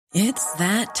It's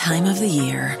that time of the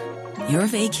year. Your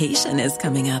vacation is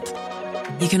coming up.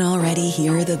 You can already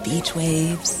hear the beach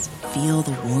waves, feel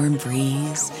the warm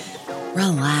breeze,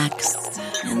 relax,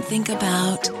 and think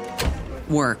about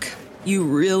work. You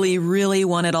really, really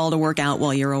want it all to work out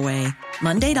while you're away.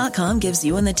 Monday.com gives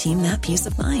you and the team that peace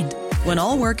of mind. When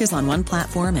all work is on one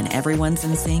platform and everyone's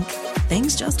in sync,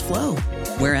 things just flow.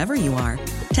 Wherever you are,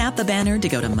 tap the banner to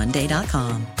go to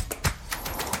Monday.com.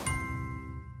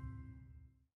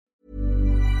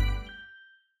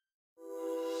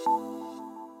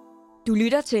 Du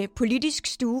lytter til Politisk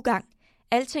Stuegang,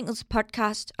 Altingets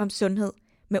podcast om sundhed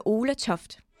med Ole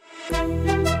Toft.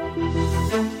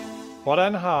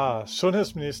 Hvordan har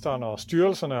sundhedsministeren og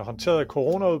styrelserne håndteret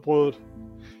coronaudbruddet?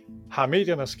 Har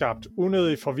medierne skabt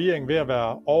unødig forvirring ved at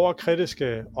være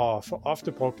overkritiske og for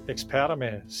ofte brugt eksperter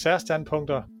med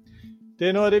særstandpunkter? Det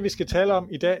er noget af det, vi skal tale om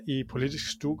i dag i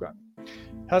Politisk Stuegang.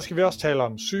 Her skal vi også tale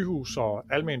om sygehus og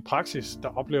almen praksis, der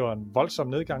oplever en voldsom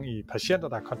nedgang i patienter,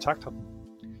 der kontakter dem.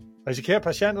 Risikerer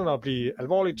patienterne at blive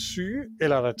alvorligt syge,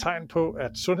 eller er der tegn på,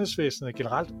 at sundhedsvæsenet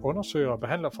generelt undersøger og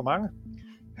behandler for mange?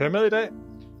 Hør med i dag.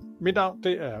 Mit navn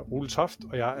det er Ole Toft,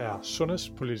 og jeg er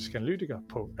sundhedspolitisk analytiker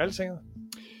på Altinget.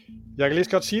 Jeg kan lige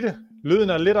så godt sige det. Lyden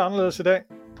er lidt anderledes i dag.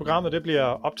 Programmet det bliver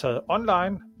optaget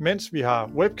online, mens vi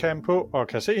har webcam på og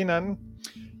kan se hinanden.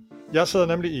 Jeg sidder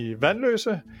nemlig i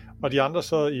Vandløse, og de andre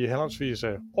sidder i henholdsvis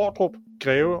Ordrup,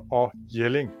 Greve og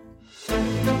Jelling.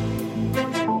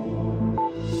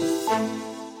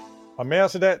 Og med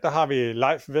os i dag, der har vi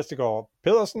Leif Vestergaard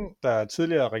Pedersen, der er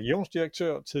tidligere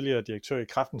regionsdirektør, tidligere direktør i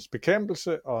Kræftens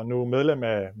Bekæmpelse og nu medlem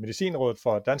af Medicinrådet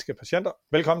for Danske Patienter.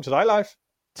 Velkommen til dig, Leif.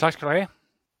 Tak skal du have.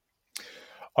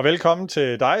 Og velkommen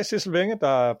til dig, Sissel Winge,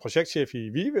 der er projektchef i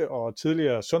VIVE og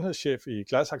tidligere sundhedschef i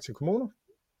Gladsaxe Kommune.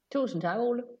 Tusind tak,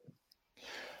 Ole.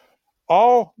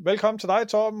 Og velkommen til dig,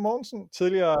 Torben Mogensen,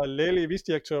 tidligere lægelig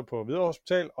vicedirektør på Hvidovre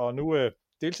Hospital og nu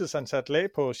deltidsansat læge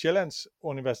på Sjællands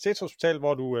Universitetshospital,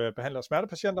 hvor du behandler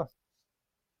smertepatienter.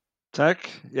 Tak.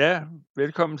 Ja,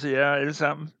 velkommen til jer alle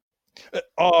sammen.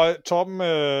 Og Torben,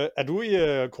 er du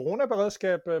i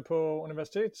coronaberedskab på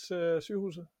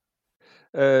Universitetssygehuset?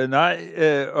 Nej,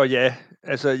 og ja.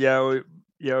 Altså, jeg er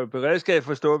jo i beredskab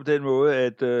forstået på den måde,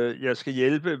 at jeg skal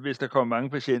hjælpe, hvis der kommer mange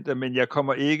patienter, men jeg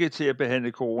kommer ikke til at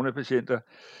behandle coronapatienter.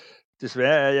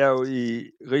 Desværre er jeg jo i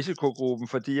risikogruppen,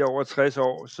 fordi jeg er over 60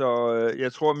 år, så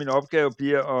jeg tror, min opgave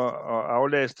bliver at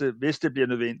aflaste, hvis det bliver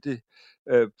nødvendigt,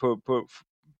 på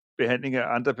behandling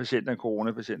af andre patienter end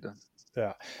coronapatienter.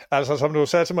 Ja, altså som du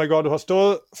sagde til mig i går, du har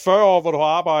stået 40 år, hvor du har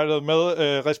arbejdet med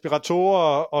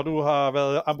respiratorer, og du har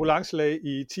været ambulancelæge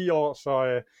i 10 år,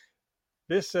 så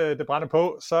hvis det brænder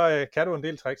på, så kan du en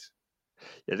del tricks.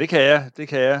 Ja, det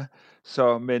kan jeg.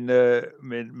 Så,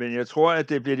 men jeg tror, at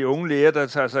det bliver de unge læger, der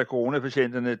tager sig af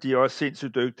coronapatienterne. De er også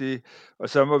sindssygt dygtige, og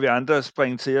så må vi andre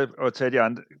springe til og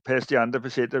passe de andre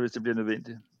patienter, hvis det bliver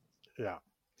nødvendigt. Ja.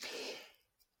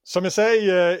 Som jeg sagde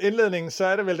i indledningen, så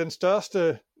er det vel den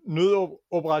største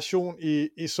nødoperation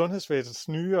i sundhedsvæsenets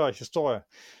nyere historie.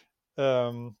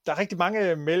 Der er rigtig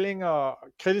mange meldinger og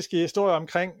kritiske historier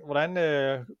omkring, hvordan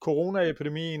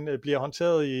coronaepidemien bliver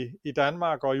håndteret i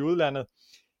Danmark og i udlandet.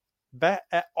 Hvad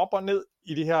er op og ned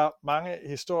i de her mange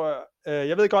historier?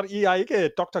 Jeg ved godt, I er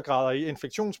ikke doktorgrader i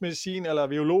infektionsmedicin eller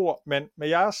virologer, men med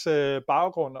jeres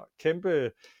baggrund og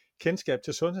kæmpe kendskab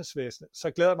til sundhedsvæsenet,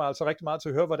 så glæder jeg mig altså rigtig meget til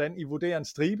at høre, hvordan I vurderer en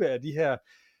stribe af de her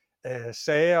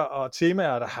sager og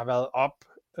temaer, der har været op.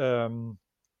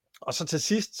 Og så til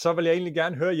sidst, så vil jeg egentlig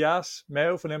gerne høre jeres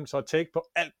mavefornemmelse og take på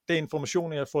alt det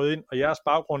information, I har fået ind, og jeres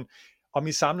baggrund, om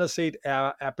I samlet set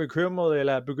er bekymret,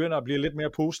 eller begynder at blive lidt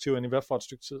mere positive, end I var for et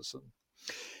stykke tid siden.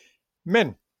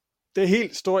 Men det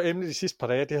helt store emne de sidste par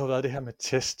dage, det har været det her med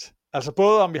test. Altså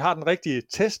både om vi har den rigtige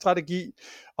teststrategi,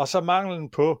 og så manglen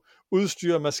på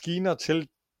udstyr og maskiner til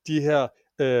de her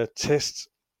test.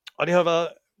 Og det har været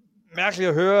mærkeligt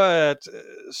at høre, at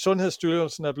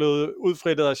Sundhedsstyrelsen er blevet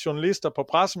udfrittet af journalister på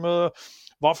pressemøder.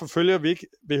 Hvorfor følger vi ikke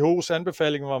WHO's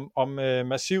anbefaling om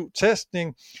massiv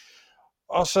testning?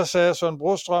 Og så sagde Søren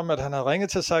Brostrøm, at han havde ringet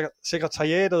til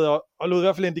sekretariatet og lod i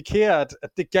hvert fald indikere, at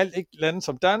det galt ikke lande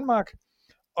som Danmark.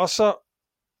 Og så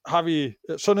har vi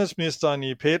sundhedsministeren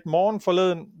i P1 Morgen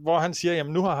forleden, hvor han siger, at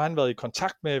nu har han været i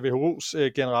kontakt med WHO's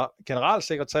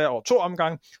generalsekretær over 2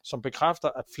 omgange, som bekræfter,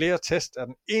 at flere test er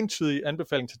den entydige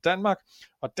anbefaling til Danmark,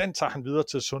 og den tager han videre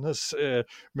til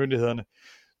sundhedsmyndighederne.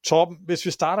 Torben, hvis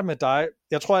vi starter med dig,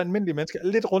 jeg tror, at almindelige mennesker er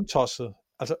lidt rundtosset.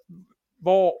 Altså,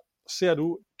 hvor ser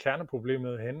du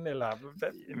kerneproblemet henne? Eller hvad?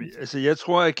 Altså, jeg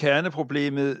tror, at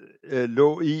kerneproblemet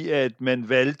lå i, at man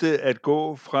valgte at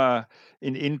gå fra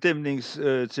en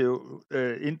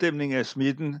inddæmning af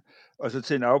smitten, og så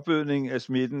til en afbødning af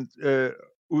smitten,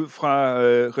 ud fra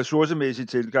ressourcemæssig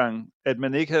tilgang, at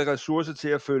man ikke havde ressourcer til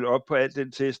at følge op på al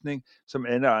den testning, som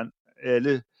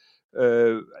alle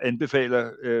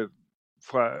anbefaler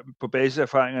på basis af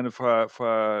erfaringerne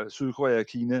fra Sydkorea og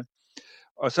Kina.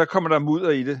 Og så kommer der mudder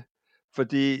i det,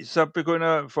 fordi så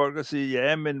begynder folk at sige,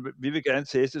 ja, men vi vil gerne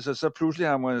teste, så pludselig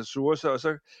har man ressourcer, og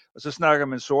så snakker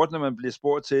man sort, når man bliver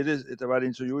spurgt til det. Der var et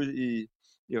interview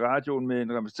i radioen med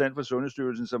en repræsentant fra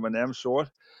Sundhedsstyrelsen, som var nærmest sort.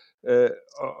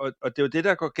 Og det er jo det,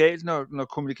 der går galt, når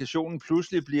kommunikationen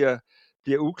pludselig bliver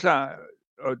uklar,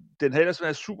 og den har ellers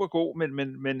været super god,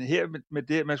 men her med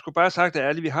det, man skulle bare have sagt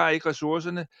ærligt, vi har ikke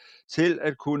ressourcerne til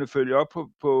at kunne følge op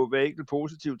på hver enkelt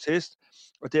positiv test,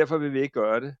 og derfor vil vi ikke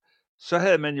gøre det. Så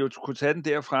havde man jo kunne tage den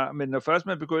derfra, men når først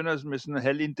man begynder med sådan en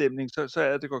halvinddæmning, så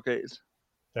er det går galt.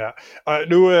 Ja, og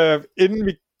nu inden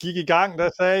vi gik i gang, der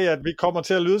sagde jeg, at vi kommer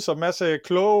til at lyde som en masse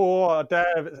kloge ord, og der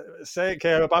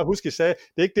kan jeg bare huske, at I sagde,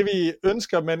 det er ikke det, vi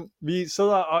ønsker, men vi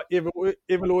sidder og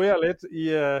evaluerer lidt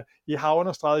I har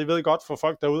understreget. I ved godt for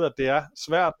folk derude, at det er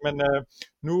svært, men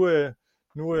nu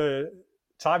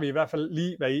tager vi i hvert fald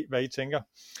lige, hvad I tænker.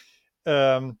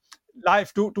 Leif,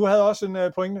 du havde også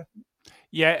en pointe.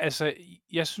 Ja, altså,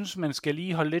 jeg synes, man skal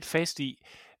lige holde lidt fast i,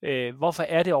 hvorfor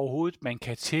er det overhovedet, man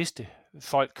kan teste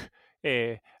folk,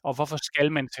 og hvorfor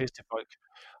skal man teste folk?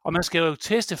 Og man skal jo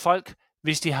teste folk,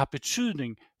 hvis det har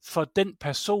betydning for den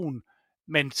person,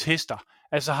 man tester.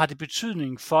 Altså har det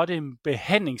betydning for dem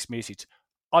behandlingsmæssigt.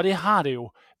 Og det har det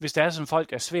jo, hvis der er sådan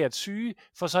folk er svært syge,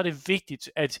 for så er det vigtigt,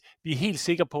 at vi er helt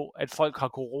sikre på, at folk har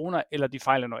corona, eller de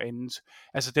fejler noget andet.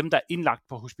 Altså dem, der er indlagt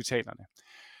på hospitalerne.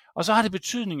 Og så har det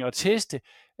betydning at teste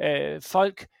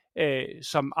folk,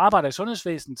 som arbejder i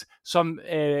sundhedsvæsenet, som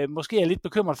måske er lidt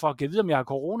bekymret for at give videre, om jeg har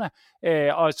corona,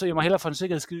 og så jeg må hellere for en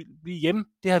sikkerheds skyld blive hjemme.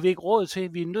 Det har vi ikke råd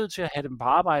til. Vi er nødt til at have dem på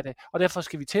arbejde, og derfor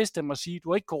skal vi teste dem og sige,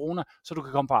 du har ikke corona, så du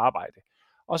kan komme på arbejde.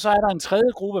 Og så er der en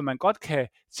tredje gruppe, man godt kan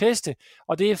teste,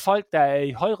 og det er folk, der er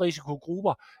i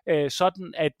højrisikogrupper,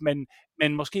 sådan at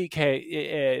man måske kan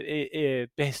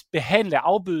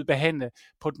afbøde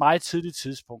på et meget tidligt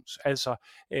tidspunkt. Altså,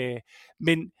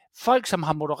 men folk, som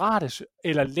har moderate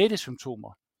eller lette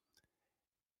symptomer,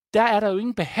 der er der jo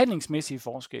ingen behandlingsmæssig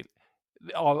forskel,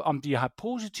 om de har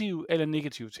positiv eller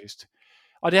negativ test.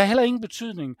 Og det har heller ingen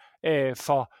betydning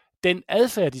for den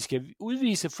adfærd, de skal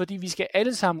udvise, fordi vi skal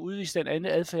alle sammen udvise den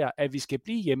anden adfærd, at vi skal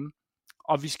blive hjemme,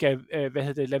 og vi skal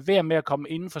lade være med at komme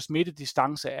inden for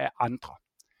smittedistance af andre.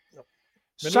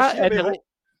 Så er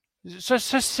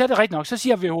det rigtigt nok. Så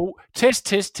siger WHO,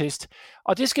 test.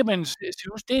 Og det skal man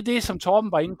synes, det er det, som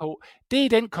Torben var inde på. Det er i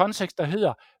den kontekst, der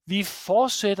hedder, vi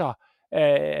fortsætter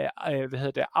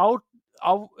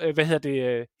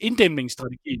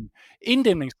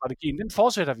inddæmningsstrategien, den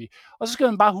fortsætter vi. Og så skal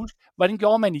man bare huske, hvordan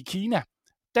gjorde man i Kina?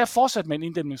 Der fortsatte man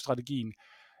inddæmningsstrategien.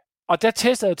 Og der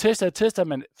testede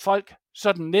man folk,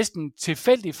 sådan næsten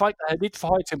tilfældige folk, der havde lidt for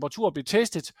høj temperatur, blev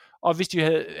testet, og hvis de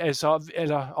havde,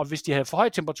 hvis de havde for høj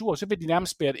temperatur, så blev de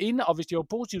nærmest spærret inde, og hvis de var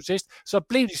positiv test, så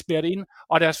blev de spærret inde,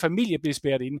 og deres familie blev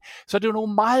spærret inde. Så det var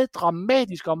nogle meget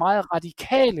dramatiske og meget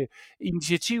radikale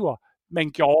initiativer,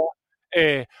 man gjorde.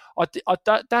 Og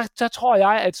der tror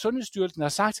jeg, at Sundhedsstyrelsen har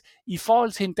sagt, i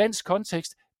forhold til en dansk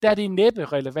kontekst, der er det næppe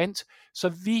relevant, så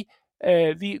vi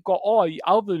går over i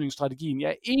afbødningsstrategien. Jeg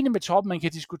er enig med Torben, man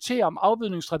kan diskutere, om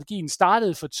afbødningsstrategien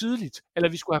startede for tidligt, eller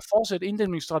vi skulle have fortsat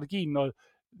inddæmningsstrategien noget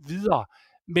videre.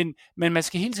 Men man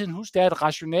skal hele tiden huske, at der er et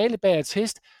rationale bag at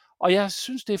test, og jeg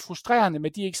synes, det er frustrerende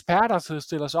med de eksperter, der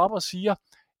stiller sig op og siger,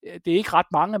 det er ikke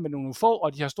ret mange, men nogle få,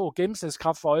 og de har stor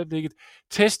gennemslagskraft for øjeblikket.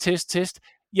 Test.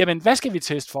 Jamen, hvad skal vi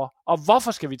teste for? Og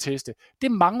hvorfor skal vi teste?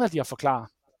 Det mangler de at forklare.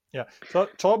 Ja, så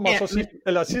Torben og så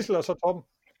Sissel og så Torben.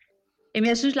 Jamen,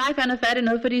 jeg synes, Leif er færdig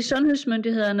noget, fordi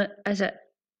sundhedsmyndighederne, altså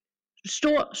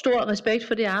stor respekt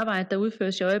for det arbejde, der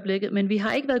udføres i øjeblikket, men vi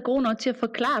har ikke været gode nok til at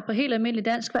forklare på helt almindelig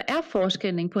dansk, hvad er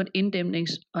forskellen på en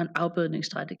inddæmnings- og en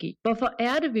afbødningsstrategi? Hvorfor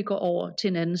er det, vi går over til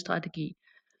en anden strategi?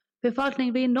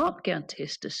 Befolkningen vil enormt gerne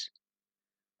testes.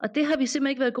 Og det har vi simpelthen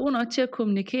ikke været gode nok til at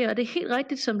kommunikere, og det er helt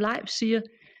rigtigt, som Leif siger,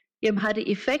 jamen har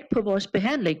det effekt på vores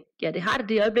behandling? Ja, det har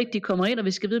det øjeblik, de kommer ind, og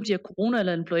vi skal vide, om de har corona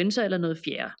eller influenza eller noget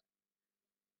fjerde.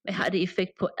 Men har det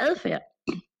effekt på adfærd?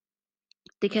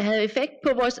 Det kan have effekt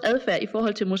på vores adfærd i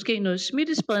forhold til måske noget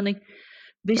smittespredning,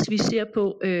 hvis vi ser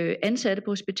på ansatte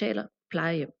på hospitaler,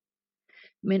 plejehjem.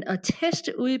 Men at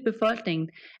teste ude i befolkningen,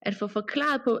 at få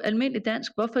forklaret på almindelig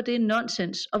dansk, hvorfor det er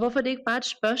nonsens, og hvorfor det ikke bare er et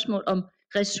spørgsmål om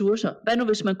ressourcer. Hvad nu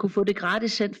hvis man kunne få det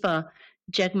gratis sendt fra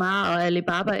Jack Ma og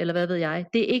Alibaba, eller hvad ved jeg.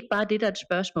 Det er ikke bare det, der er et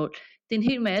spørgsmål. Det er en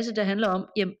hel masse, der handler om,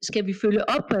 jamen, skal vi følge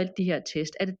op på alle de her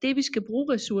test? Er det, vi skal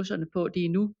bruge ressourcerne på lige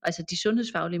nu? Altså de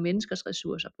sundhedsfaglige menneskers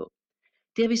ressourcer på.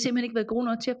 Det har vi simpelthen ikke været gode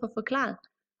nok til at få forklaret.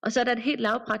 Og så er der et helt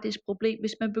lavpraktisk problem.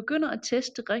 Hvis man begynder at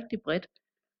teste rigtig bredt,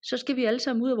 så skal vi alle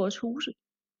sammen ud af vores huse.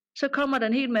 Så kommer der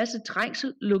en hel masse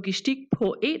trængsel, logistik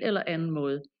på en eller anden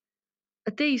måde.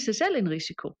 Og det er i sig selv en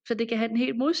risiko, så det kan have den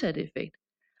helt modsatte effekt.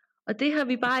 Og det har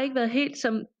vi bare ikke været helt,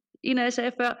 som Ina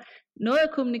sagde før, noget af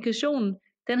kommunikationen,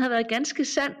 den har været ganske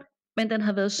sand, men den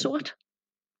har været sort.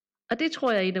 Og det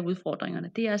tror jeg er en af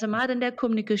udfordringerne. Det er altså meget den der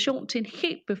kommunikation til en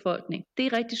hel befolkning. Det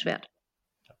er rigtig svært.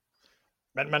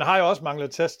 Men man har jo også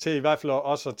manglet test til i hvert fald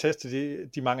også at teste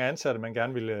de mange ansatte, man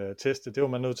gerne ville teste. Det var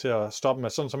man nødt til at stoppe med,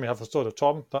 sådan som jeg har forstået det.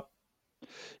 Torben? Der.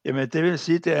 Jamen det vil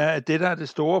sige, det er, at det der er det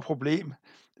store problem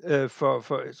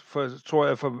tror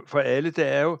jeg for alle, det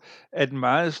er jo, at en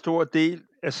meget stor del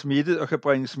er smittet og kan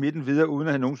bringe smitten videre uden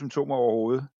at have nogen symptomer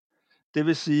overhovedet. Det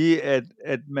vil sige,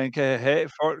 at man kan have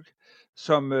folk,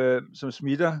 som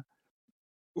smitter,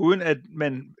 uden at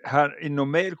man har en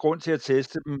normal grund til at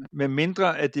teste dem, med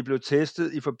mindre at de blev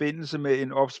testet i forbindelse med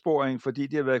en opsporing, fordi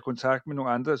de har været i kontakt med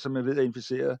nogle andre, som man ved er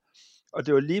inficeret. Og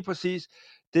det var lige præcis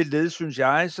det led, synes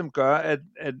jeg, som gør,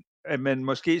 at man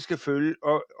måske skal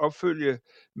forfølge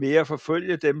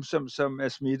dem, som er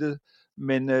smittet.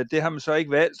 Men det har man så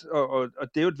ikke valgt, og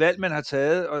det er jo et valg, man har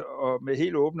taget og med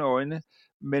helt åbne øjne,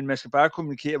 men man skal bare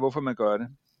kommunikere, hvorfor man gør det.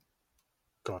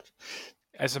 Godt.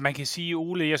 Altså man kan sige,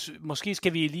 Ole, måske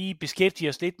skal vi lige beskæftige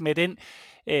os lidt med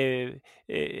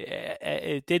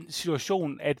den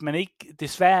situation, at man ikke,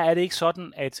 desværre er det ikke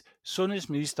sådan, at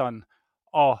sundhedsministeren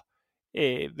og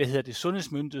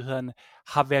sundhedsmyndighederne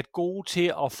har været gode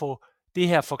til at få det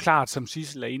her forklaret, som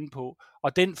Sissel er inde på.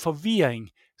 Og den forvirring,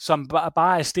 som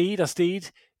bare er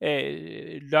steget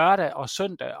lørdag og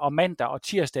søndag og mandag og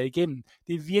tirsdag igennem,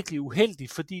 det er virkelig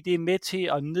uheldigt, fordi det er med til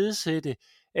at nedsætte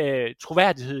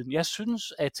troværdigheden. Jeg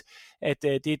synes, at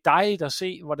det er dejligt at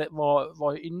se,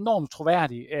 hvor enormt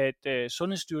troværdigt, at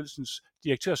Sundhedsstyrelsens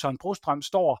direktør Søren Brostrøm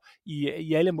står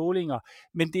i alle målinger.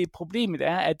 Men problemet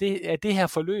er, at det her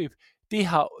forløb, det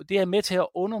er med til at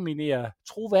underminere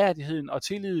troværdigheden og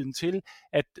tilliden til,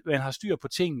 at man har styr på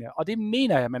tingene. Og det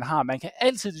mener jeg, man har. Man kan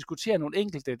altid diskutere nogle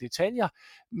enkelte detaljer,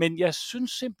 men jeg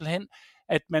synes simpelthen,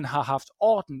 at man har haft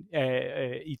orden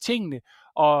i tingene,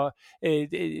 og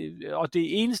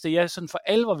det eneste, jeg sådan for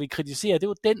alvor vil kritisere, det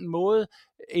var den måde,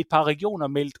 et par regioner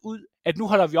meldt ud, at nu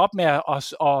holder vi op med at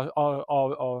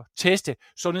teste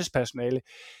sundhedspersonale.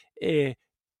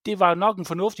 Det var nok en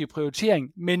fornuftig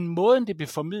prioritering, men måden, det blev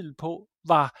formidlet på,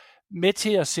 var med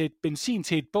til at sætte benzin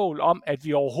til et bål om, at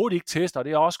vi overhovedet ikke tester, og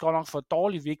det er også godt nok for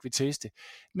dårligt, vi ikke vil teste.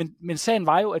 Men sagen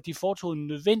var jo, at de foretog en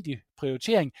nødvendig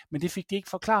prioritering, men det fik de ikke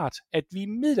forklaret, at vi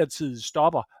midlertidigt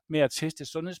stopper med at teste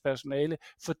sundhedspersonale,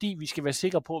 fordi vi skal være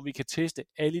sikre på, at vi kan teste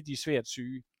alle de svært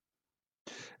syge.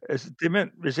 Altså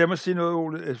hvis jeg må sige noget,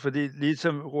 Ole, fordi lige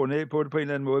som runde af på det på en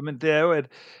eller anden måde, men det er jo,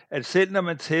 at selv når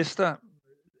man tester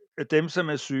dem, som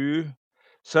er syge,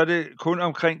 så er det kun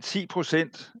omkring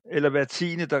 10% eller hver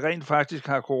tiende, der rent faktisk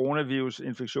har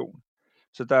coronavirusinfektion.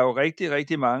 Så der er jo rigtig,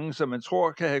 rigtig mange, som man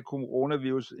tror kan have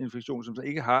coronavirusinfektion, som så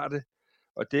ikke har det.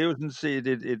 Og det er jo sådan set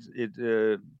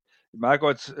et meget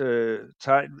godt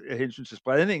tegn af hensyn til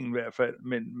spredningen i hvert fald.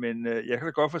 Men jeg kan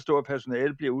da godt forstå, at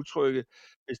personalet bliver utrygge,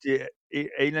 hvis de af en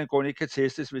eller anden grund ikke kan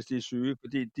testes, hvis de er syge,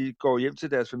 fordi de går hjem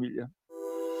til deres familier.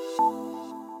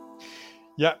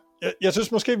 Ja, jeg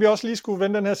synes måske, vi også lige skulle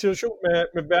vende den her situation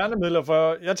med værnemidler,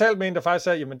 for jeg talte med en, der faktisk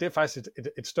sagde, jamen det er faktisk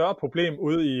et større problem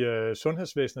ude i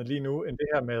sundhedsvæsenet lige nu, end det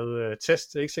her med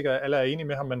test. Det er ikke sikkert, at alle er enige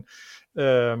med ham, men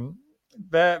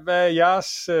hvad er jeres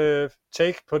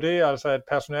take på det, altså at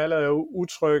personalet er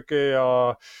utrygge,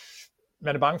 og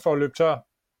man er bange for at løbe tør?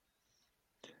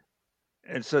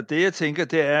 Altså det jeg tænker,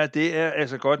 det er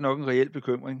altså godt nok en reel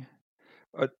bekymring.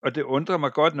 Og det undrer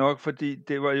mig godt nok, fordi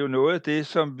det var jo noget af det,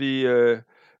 som vi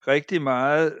rigtig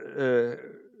meget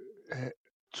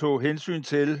tog hensyn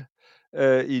til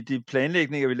i de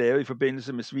planlægninger, vi lavede i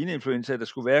forbindelse med svineinfluenza, der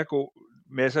skulle være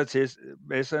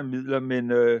masser af midler,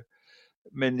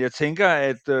 men jeg tænker,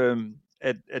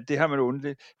 at det har man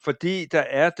undlet, fordi der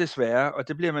er desværre, og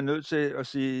det bliver man nødt til at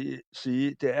sige,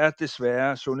 det er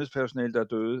desværre sundhedspersonale, der er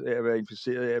døde af at være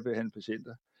inficeret af at behandle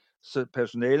patienter. Så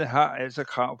personalet har altså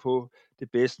krav på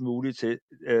det bedst mulige til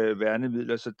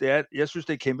værnemidler, så jeg synes,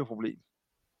 det er et kæmpe problem.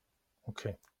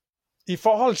 Okay. I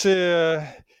forhold til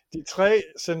de 3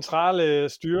 centrale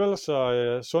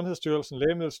styrelser, Sundhedsstyrelsen,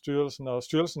 Lægemiddelstyrelsen og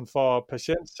Styrelsen for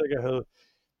Patientsikkerhed,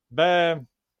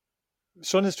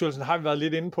 Sundhedsstyrelsen har vi været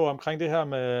lidt inde på omkring det her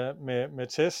med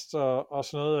test og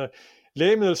sådan noget.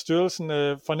 Lægemiddelstyrelsen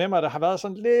fornemmer, at der har været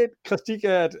sådan lidt kritik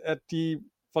af, at de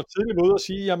for tidligt var ude at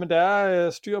sige, jamen der er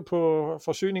styr på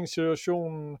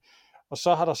forsyningssituationen, og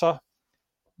så har der så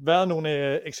været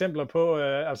nogle eksempler på,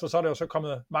 altså så er der jo så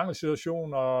kommet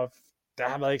mangelsituation, og der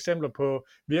har været eksempler på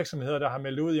virksomheder, der har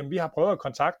meldt ud, jamen vi har prøvet at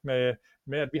kontakte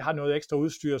med at vi har noget ekstra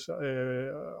udstyr,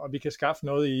 og vi kan skaffe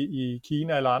noget i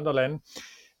Kina eller andre lande.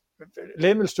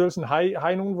 Lægemiddelstyrelsen, har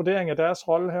I nogen vurdering af deres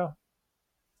rolle her?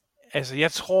 Altså,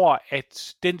 jeg tror,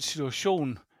 at den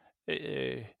situation,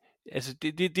 altså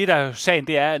det der er sagen,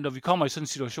 det er, at når vi kommer i sådan en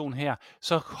situation her,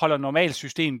 så holder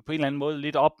normalsystemet på en eller anden måde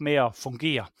lidt op med at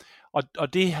fungere.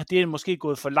 Og det er måske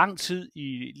gået for lang tid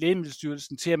i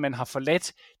Lægemiddelstyrelsen til, at man har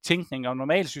forladt tænkning om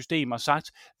normalsystemet og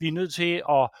sagt, vi er nødt til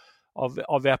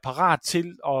at være parat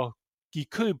til at give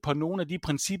køb på nogle af de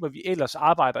principper, vi ellers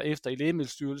arbejder efter i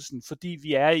Lægemiddelstyrelsen, fordi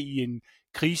vi er i en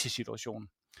krisesituation.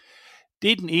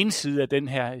 Det er den ene side af den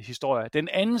her historie. Den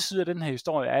anden side af den her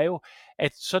historie er jo,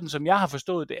 at sådan som jeg har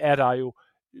forstået det, er der jo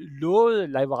lovede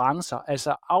leverancer,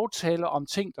 altså aftaler om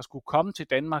ting, der skulle komme til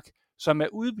Danmark, som er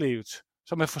udblevet,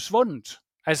 som er forsvundet.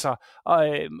 Altså,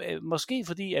 måske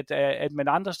fordi, at man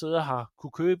andre steder har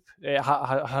kunne købe,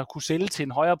 har kunne sælge til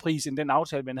en højere pris, end den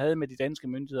aftale, man havde med de danske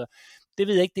myndigheder. Det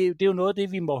ved jeg ikke, det er jo noget af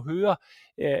det, vi må høre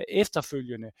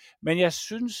efterfølgende. Men jeg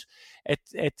synes,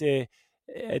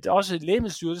 at også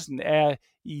Lægemiddelstyrelsen er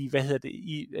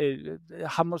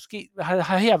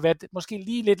har her været måske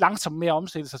lige lidt langsomt med at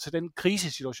omstille sig til den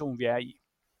krisesituation, vi er i.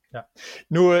 Ja.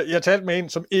 Nu, jeg talte med en,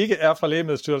 som ikke er fra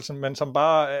Lægemiddelstyrelsen, men som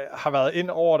bare har været ind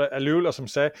over det af Løvler, som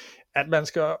sagde, at man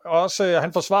skal også,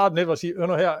 han forsvarede dem lidt og sige,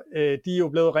 her, de er jo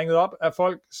blevet ringet op af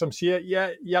folk, som siger, ja,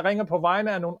 jeg ringer på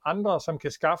vegne af nogle andre, som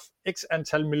kan skaffe x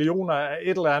antal millioner af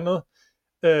et eller andet.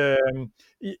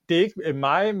 Det er ikke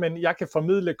mig, men jeg kan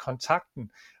formidle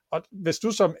kontakten. Og hvis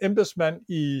du som embedsmand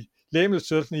i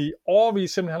Lægemiddelstyrelsen i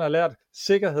årevis simpelthen har lært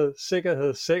sikkerhed.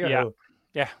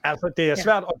 Ja. Altså det er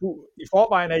svært, og du i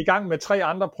forvejen er i gang med 3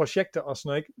 andre projekter og sådan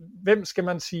noget, ikke? Hvem skal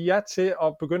man sige ja til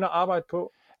at begynde at arbejde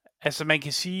på? Altså man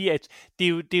kan sige, at det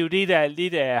er jo det, der er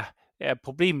lidt af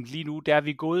problemet lige nu, der er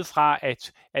vi gået fra,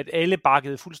 at alle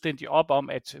bakkede fuldstændig op om,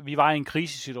 at vi var i en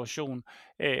krisesituation,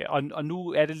 og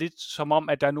nu er det lidt som om,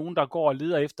 at der er nogen, der går og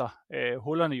leder efter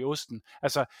hullerne i osten.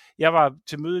 Altså, jeg var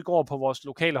til møde i går på vores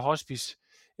lokale hospice,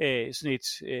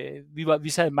 vi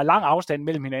sad med lang afstand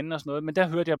mellem hinanden og sådan noget, men der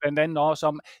hørte jeg blandt andet også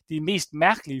om de mest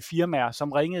mærkelige firmaer,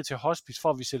 som ringede til hospice for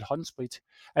at vi sælge håndsprit.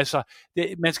 Altså,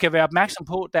 man skal være opmærksom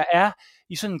på, der er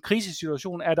i sådan en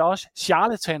krisesituation, er der også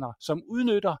charlataner, som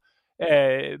udnytter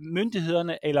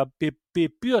myndighederne eller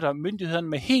bebyrder myndighederne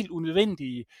med helt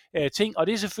unødvendige ting, og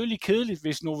det er selvfølgelig kedeligt,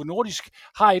 hvis Novo Nordisk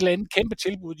har et eller andet kæmpe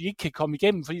tilbud, de ikke kan komme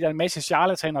igennem, fordi der er en masse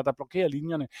charlataner, der blokerer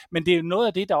linjerne, men det er jo noget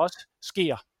af det, der også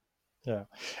sker. Ja,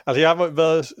 altså jeg har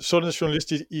været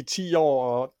sundhedsjournalist i 10 år,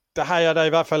 og der har jeg da i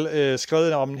hvert fald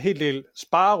skrevet om en hel del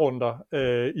sparerunder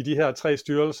i de her 3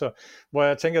 styrelser, hvor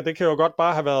jeg tænker, det kan jo godt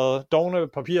bare have været dovne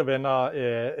papirvenner,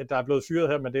 der er blevet fyret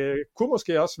her, men det kunne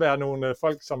måske også være nogle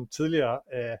folk, som tidligere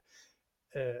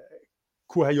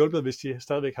kunne have hjulpet, hvis de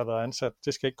stadigvæk har været ansat.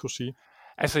 Det skal jeg ikke kunne sige.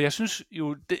 Altså, jeg synes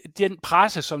jo, den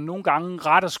presse, som nogle gange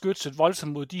retter skytset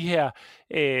voldsomt mod de her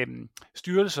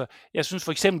styrelser, jeg synes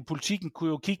for eksempel, Politikken kunne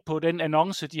jo kigge på den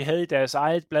annonce, de havde i deres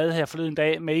eget blad her forleden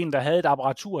dag, med en, der havde et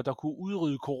apparatur, der kunne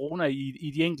udrydde corona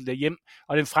i de enkelte hjem,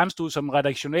 og den fremstod som en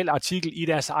redaktionel artikel i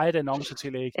deres eget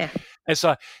annoncetillæg. Ja.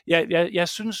 Altså, jeg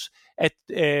synes,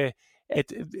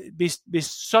 at hvis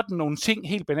sådan nogle ting,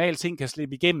 helt banale ting, kan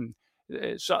slippe igennem,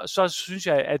 så synes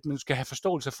jeg, at man skal have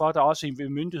forståelse for, at der også i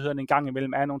myndighederne en gang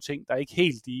imellem er nogle ting, der ikke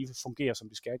helt fungerer, som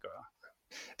de skal gøre.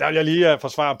 Der vil jeg lige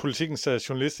forsvare Politikens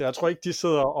journalister. Jeg tror ikke, de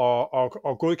sidder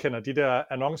og godkender de der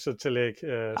annoncetillæg.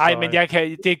 Nej, men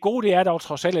det gode det er dog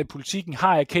trods alt, at Politikken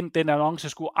har erkendt, at den annonce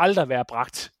skulle aldrig være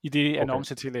bragt i det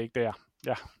annoncetillæg der.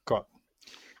 Ja. Godt.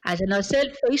 Altså når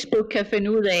selv Facebook kan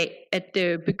finde ud af at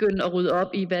begynde at rydde op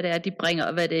i, hvad det er, de bringer,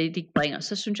 og hvad det er, de ikke bringer,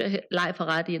 så synes jeg Leif har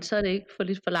ret i, at så er det ikke for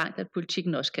lidt for langt, at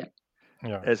Politikken også kan.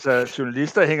 Ja. Altså,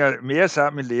 journalister hænger mere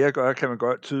sammen end læger gør, kan man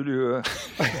godt tydeligt høre.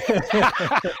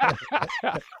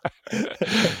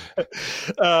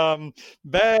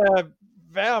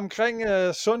 Hvad omkring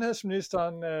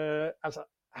sundhedsministeren? Altså,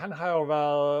 han har jo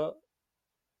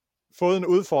fået en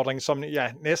udfordring, som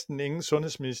næsten ingen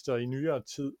sundhedsminister i nyere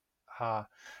tid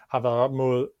har været op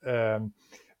mod.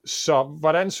 Så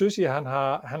hvordan synes I, han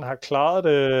har klaret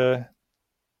det?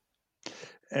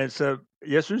 Altså,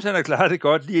 jeg synes, han har klaret det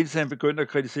godt, lige indtil han begyndte at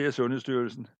kritisere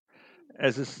Sundhedsstyrelsen.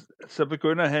 Altså, så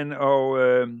begynder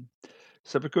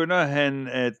han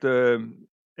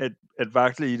at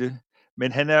vakle i det.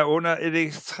 Men han er under et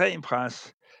ekstremt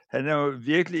pres. Han er jo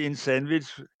virkelig en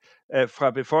sandwich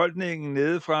fra befolkningen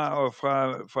nedefra og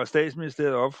fra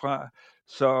statsministeriet opfra.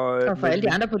 Og for alle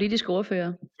de andre politiske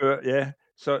ordfører. Ja,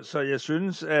 så jeg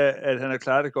synes, at han har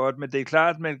klaret det godt, men det er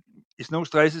klart, i sådan nogle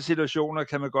stressede situationer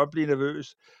kan man godt blive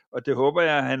nervøs, og det håber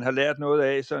jeg, at han har lært noget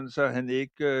af, sådan, så han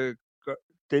ikke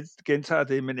gentager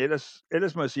det, men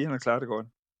ellers må jeg sige, at han klarer det godt.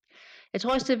 Jeg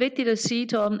tror også, det er vigtigt at sige,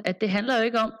 Torben, at det handler jo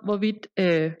ikke om, hvorvidt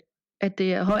at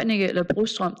det er Heunicke eller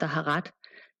Brostrøm, der har ret.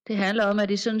 Det handler om,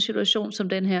 at i sådan en situation som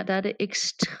den her, der er det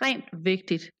ekstremt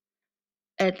vigtigt,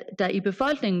 at der i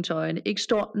befolkningens øjne ikke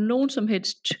står nogen som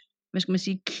helst, hvad skal man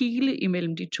sige, kile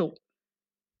imellem de to.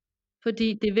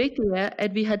 Fordi det vigtige er,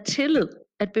 at vi har tillid,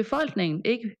 at befolkningen,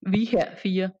 ikke vi her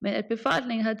 4, men at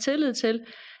befolkningen har tillid til,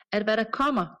 at hvad der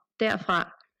kommer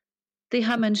derfra, det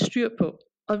har man styr på.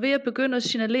 Og ved at begynde at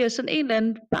signalere sådan en eller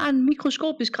anden, bare en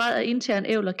mikroskopisk grad af intern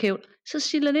ævl og kævl, så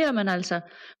signalerer man altså,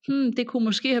 det kunne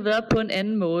måske have været på en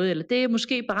anden måde, eller det er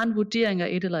måske bare en vurdering af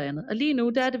et eller andet. Og lige nu,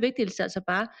 der er det vigtigste altså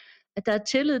bare, at der er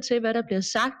tillid til, hvad der bliver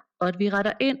sagt, og at vi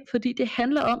retter ind, fordi det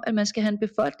handler om, at man skal have en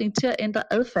befolkning til at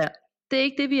ændre adfærd. Det er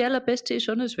ikke det, vi er allerbedst til i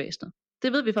sundhedsvæsenet.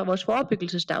 Det ved vi fra vores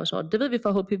forebyggelsesdagsorden, det ved vi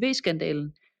fra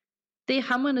HPV-skandalen. Det er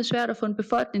hamrende svært at få en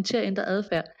befolkning til at ændre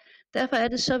adfærd. Derfor er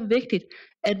det så vigtigt,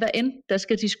 at hvad end der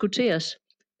skal diskuteres,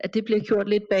 at det bliver gjort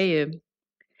lidt bag.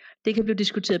 Det kan blive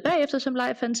diskuteret bagefter, som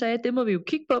Leif han sagde. Det må vi jo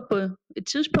kigge på et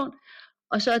tidspunkt.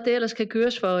 Og så at det ellers kan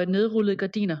køres for nedrullede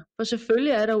gardiner. For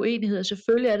selvfølgelig er der uenigheder,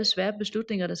 selvfølgelig er det svære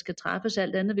beslutninger, der skal træffes.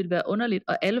 Alt andet vil være underligt,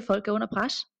 og alle folk er under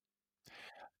pres.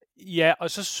 Ja,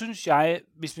 og så synes jeg,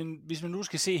 hvis man nu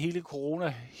skal se hele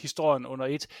corona-historien under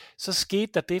et, så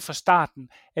skete der det fra starten,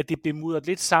 at det blev mudret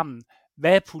lidt sammen.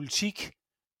 Hvad er politik,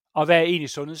 og hvad er egentlig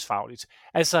sundhedsfagligt?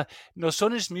 Altså, når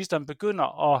sundhedsministeren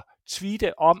begynder at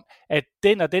tweete om, at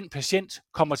den og den patient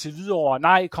kommer til Hvidovre,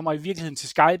 nej, kommer i virkeligheden til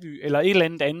Skejby, eller et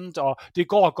eller andet, og det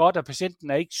går godt, og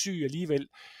patienten er ikke syg alligevel,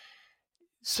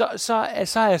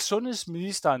 så er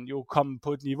sundhedsministeren jo kommet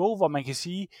på et niveau, hvor man kan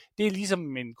sige, det er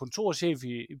ligesom en kontorchef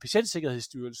i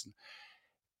Patientsikkerhedsstyrelsen.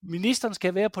 Ministeren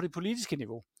skal være på det politiske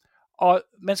niveau. Og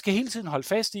man skal hele tiden holde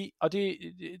fast i, og det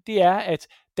er, at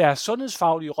der er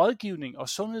sundhedsfaglig rådgivning og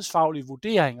sundhedsfaglige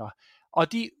vurderinger,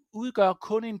 og de udgør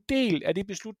kun en del af det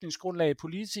beslutningsgrundlag,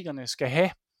 politikerne skal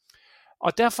have.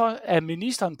 Og derfor er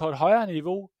ministeren på et højere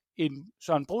niveau end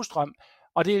Søren Brostrøm,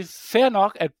 og det er fair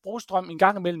nok, at Brostrøm en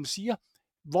gang imellem siger,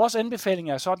 vores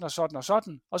anbefaling er sådan og sådan og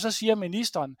sådan, og så siger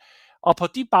ministeren, og på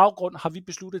de baggrund har vi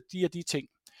besluttet de og de ting.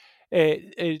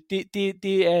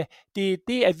 Det er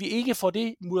det, at vi ikke får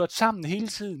det mudret sammen hele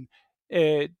tiden.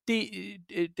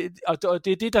 Og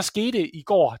det er det, der skete i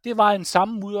går. Det var en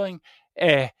sammenmudring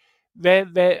af,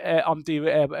 om det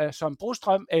er Søren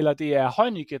Brostrøm, eller det er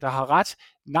Heunicke, der har ret.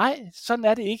 Nej, sådan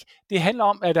er det ikke. Det handler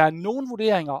om, at der er nogle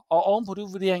vurderinger, og oven på de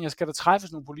vurderinger skal der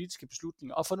træffes nogle politiske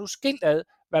beslutninger, og få nu skilt ad,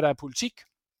 hvad der er politik,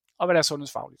 og hvad der er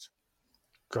sundhedsfagligt.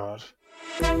 Godt.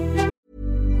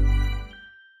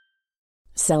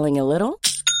 Selling a little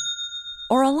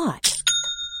or a lot?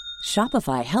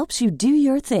 Shopify helps you do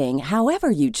your thing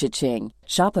however you cha-ching.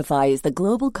 Shopify is the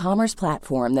global commerce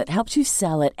platform that helps you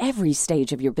sell at every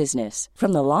stage of your business.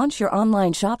 From the launch your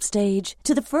online shop stage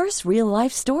to the first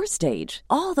real-life store stage,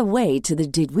 all the way to the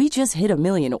did we just hit a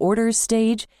million orders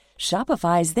stage.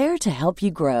 Shopify is there to help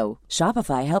you grow.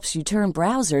 Shopify helps you turn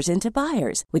browsers into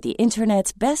buyers with the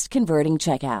internet's best converting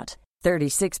checkout.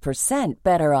 36%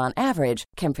 better on average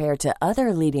compared to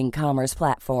other leading commerce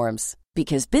platforms.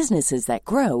 Because businesses that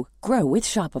grow, grow with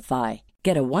Shopify.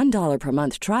 Get a $1 per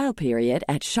month trial period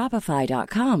at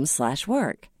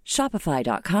shopify.com/work.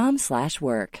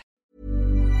 Shopify.com/work.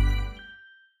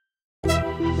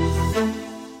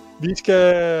 Vi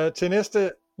skal til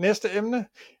næste emne.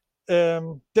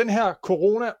 Den her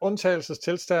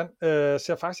corona-undtagelsestilstand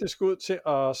ser faktisk ud til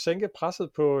at sænke presset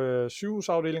på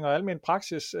sygehusafdelinger og almen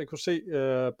praksis. Jeg kunne se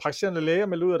praktiserende læger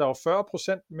melde ud, at der var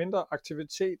 40% mindre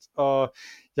aktivitet, og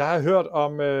jeg har hørt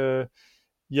om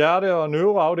hjerte- og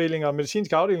neuroafdelinger og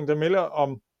medicinske afdelinger, der melder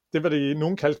om det, hvad de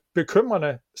nogen kaldt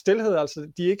bekymrende stilhed,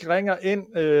 altså de ikke ringer ind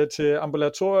til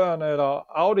ambulatorierne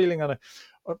eller afdelingerne,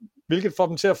 hvilket får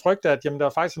dem til at frygte, at jamen, der er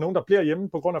faktisk nogen, der bliver hjemme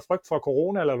på grund af frygt for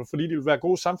corona, eller fordi de vil være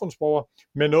gode samfundsborgere,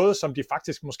 med noget, som de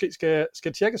faktisk måske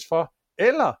skal tjekkes for,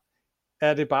 eller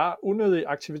er det bare unødig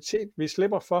aktivitet, vi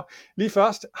slipper for? Lige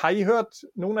først, har I hørt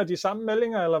nogle af de samme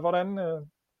meldinger, eller hvordan?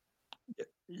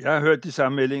 Jeg har hørt de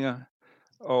samme meldinger,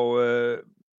 og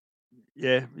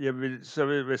ja, så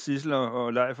vil være Sissel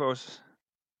og Leif også.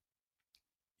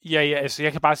 Ja, altså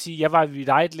jeg kan bare sige, jeg var i mit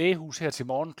eget lægehus her til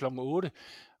morgen kl. 8,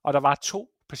 og der var 2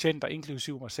 patienter,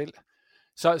 inklusive mig selv.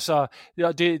 Så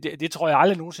det tror jeg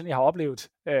aldrig nogensinde, jeg har oplevet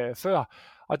før.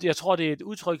 Og jeg tror, det er et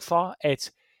udtryk for,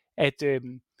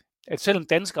 at selvom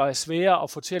danskere er svære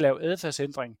at få til at lave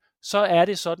adfærdsændring, så er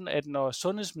det sådan, at når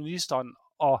sundhedsministeren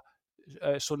og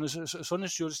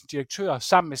Sundhedsstyrelsens direktør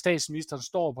sammen med statsministeren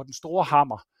står på den store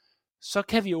hammer, så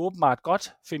kan vi åbenbart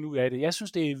godt finde ud af det. Jeg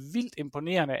synes, det er vildt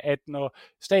imponerende, at når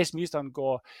statsministeren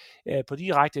går på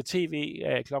direkte tv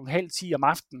kl. 9:30 om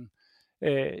aftenen,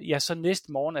 så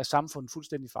næste morgen er samfundet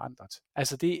fuldstændig forandret.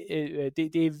 Altså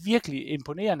det er virkelig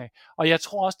imponerende, og jeg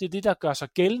tror også, det er det, der gør sig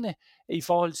gældende i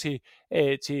forhold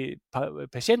til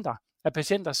patienter, at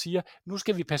patienter siger, nu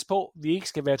skal vi passe på, vi ikke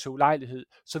skal være til ulejlighed,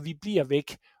 så vi bliver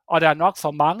væk. Og der er nok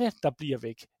for mange, der bliver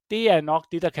væk. Det er nok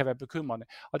det, der kan være bekymrende.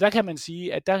 Og der kan man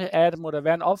sige, at må der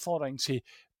være en opfordring til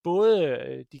både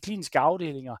de kliniske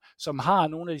afdelinger, som har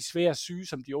nogle af de svære syge,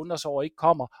 som de undrer sig over ikke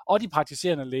kommer, og de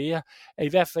praktiserende læger, er i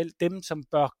hvert fald dem, som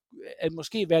bør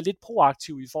måske være lidt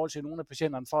proaktive i forhold til nogle af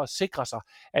patienterne, for at sikre sig,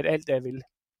 at alt er vel.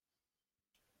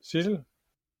 Sissel?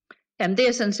 Jamen det er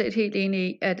jeg sådan set helt enig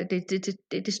i, at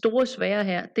det store svære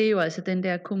her, det er jo altså den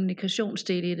der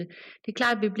kommunikationsdel i det. Det er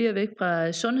klart, at vi bliver væk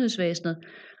fra sundhedsvæsenet,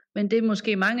 men det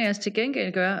måske mange af os til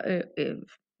gengæld gør,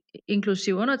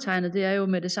 inklusive undertegnet, det er jo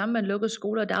med det samme, man lukker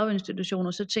skoler og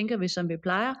daginstitutioner, så tænker vi, som vi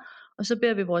plejer, og så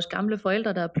beder vi vores gamle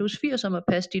forældre, der er plus 80, om at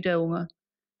passe de der unger.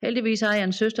 Heldigvis har jeg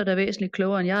en søster, der er væsentligt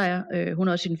klogere end jeg er. Hun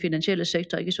er også i den finansielle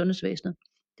sektor, ikke i sundhedsvæsenet.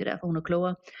 Det er derfor, hun er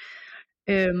klogere.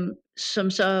 Som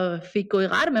så fik gået i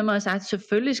rette med mig og sagt,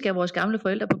 selvfølgelig skal vores gamle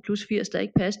forældre på plus 80 der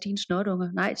ikke passe dine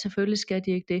snotunger. Nej, selvfølgelig skal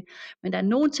de ikke det. Men der er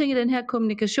nogle ting i den her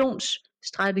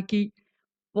kommunikationsstrategi,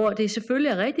 hvor det selvfølgelig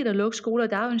er rigtigt at lukke skoler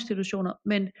og daginstitutioner,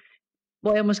 men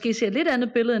hvor jeg måske ser et lidt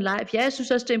andet billede end live. Ja, jeg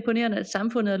synes også, det er imponerende, at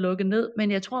samfundet er lukket ned,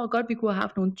 men jeg tror godt, vi kunne have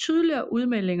haft nogle tydeligere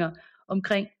udmeldinger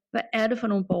omkring, hvad er det for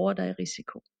nogle borgere, der er i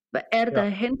risiko? Hvad er det, der er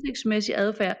hensigtsmæssig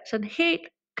adfærd? Sådan helt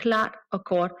klart og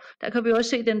kort. Der kan vi også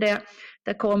se den der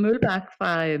Kåre Mølbak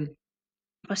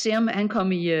fra Serum, han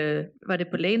kom i, var det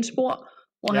på lægens spor,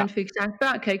 hvor han fik sagt,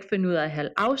 børn kan ikke finde ud af at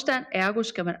holde afstand, ergo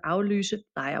skal man aflyse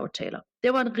legeaftaler.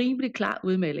 Det var en rimelig klar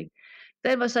udmelding.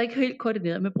 Den var så ikke helt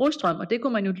koordineret med Brostrøm, og det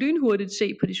kunne man jo lynhurtigt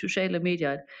se på de sociale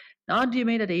medier, at de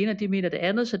mener det ene, og de mener det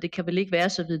andet, så det kan vel ikke være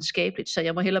så videnskabeligt, så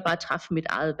jeg må hellere bare træffe mit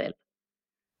eget valg.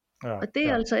 Ja, og det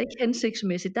er altså ikke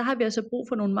hensigtsmæssigt. Der har vi altså brug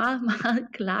for nogle meget, meget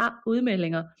klare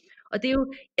udmeldinger. Og det er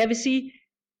jo, jeg vil sige,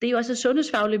 det er jo altså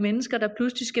sundhedsfaglige mennesker, der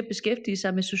pludselig skal beskæftige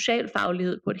sig med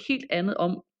socialfaglighed på et helt andet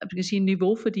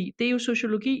niveau, fordi det er jo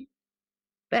sociologi.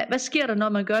 Hvad sker der, når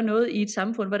man gør noget i et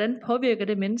samfund? Hvordan påvirker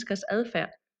det menneskers adfærd?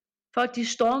 Folk, de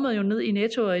stormede jo ned i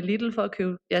Netto og i Lidl for at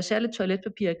købe særligt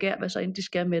toiletpapir og gær, hvad så end de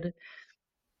skal med det.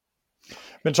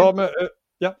 Men Torben,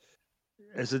 ja.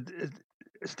 Altså,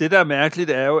 det der er mærkeligt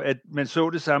er jo, at man så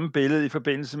det samme billede i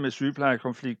forbindelse med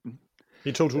sygeplejekonflikten.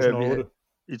 I 2008.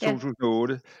 I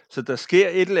 2008. Så der sker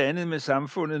et eller andet med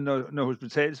samfundet, når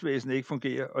hospitalsvæsenet ikke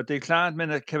fungerer. Og det er klart, at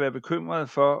man kan være bekymret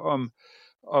for,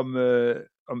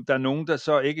 om der er nogen, der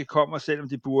så ikke kommer, selvom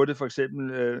de burde, for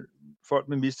eksempel folk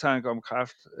med mistanke om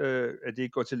kræft, at de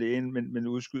ikke går til lægen, men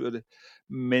udskyder det.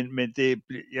 Men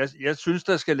jeg synes,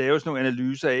 der skal laves nogle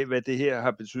analyser af, hvad det her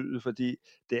har betydet, fordi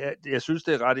jeg synes,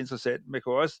 det er ret interessant. Man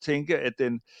kan også tænke, at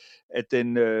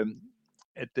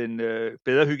den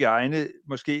bedre hygiejne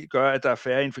måske gør, at der er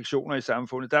færre infektioner i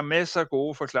samfundet. Der er masser af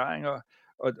gode forklaringer,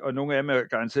 og nogle af dem er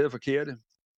garanteret forkerte.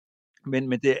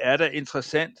 Men det er da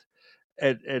interessant,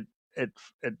 at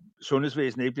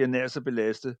sundhedsvæsenet ikke bliver nær så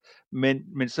belastet.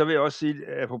 Men så vil jeg også sige,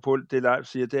 apropos det Leif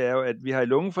siger, det er jo, at vi har i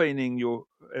Lungeforeningen jo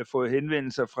fået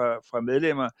henvendelser fra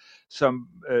medlemmer, som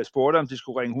spurgte, om de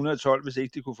skulle ringe 112, hvis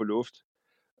ikke de kunne få luft.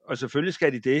 Og selvfølgelig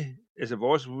skal de det. Altså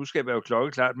vores budskab er jo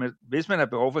klokkeklart, men hvis man har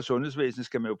behov for sundhedsvæsenet,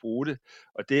 skal man jo bruge det.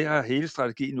 Og det har hele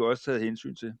strategien jo også taget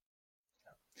hensyn til.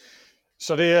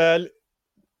 Så det er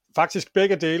faktisk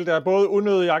begge dele. Der er både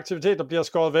unødig aktivitet, der bliver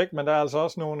skåret væk, men der er altså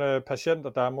også nogle patienter,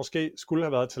 der måske skulle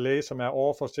have været til læge, som er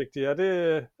overforsigtige.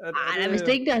 Hvis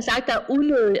det ikke der har sagt, der er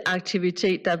unødig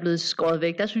aktivitet, der er blevet skåret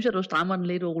væk, der synes jeg, du strammer den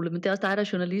lidt, Ole. Men det er også dig, der er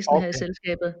journalisten her i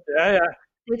selskabet. Ja.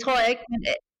 Det tror jeg ikke, men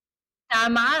der er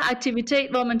meget aktivitet,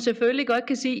 hvor man selvfølgelig godt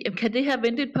kan sige, jamen, kan det her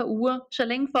vente et par uger? Så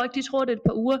længe folk de tror, det er et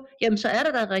par uger, jamen så er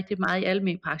der rigtig meget i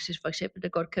almen praksis, for eksempel, der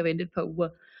godt kan vente et par uger.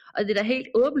 Og det er da helt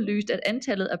åbenlyst, at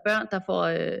antallet af børn, der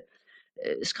får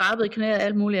skrabet i knæ og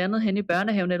alt muligt andet hen i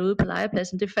børnehaven eller ude på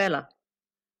legepladsen, det falder.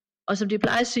 Og som de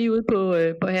plejer at sige ude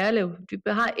på Herlev,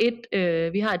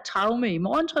 vi har et traume i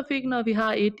morgentrafikken, og vi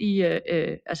har et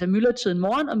i myldretiden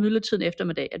morgen og myldretiden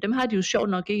eftermiddag. Og dem har de jo sjovt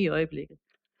nok ikke i øjeblikket.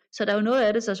 Så der er jo noget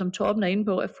af det, så, som Torben er inde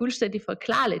på, er fuldstændig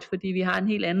forklarligt, fordi vi har en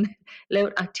helt anden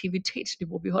lavt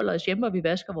aktivitetsniveau. Vi holder os hjemme, og vi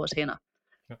vasker vores hænder.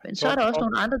 Men så er der også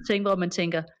nogle andre ting, hvor man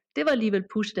tænker, det var alligevel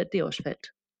pudsigt, at det også faldt.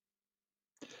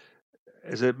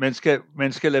 Altså,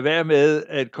 man skal lade være med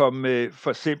at komme med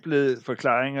forsimplede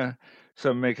forklaringer,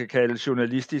 som man kan kalde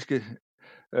journalistiske,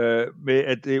 med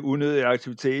at det er unødig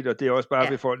aktivitet, og det er også bare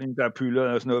befolkningen, der er pyldret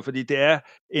og sådan noget, fordi det er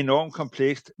enormt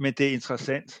komplekst, men det er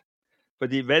interessant.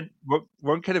 Fordi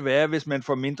hvordan kan det være, hvis man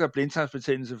får mindre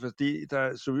blindtarmsbetændelse, fordi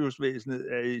der sygehusvæsenet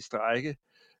er i strejke,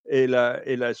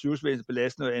 eller sygehusvæsenet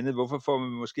belaster noget andet, hvorfor får man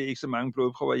måske ikke så mange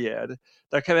blodprøver i hjertet?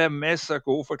 Der kan være masser af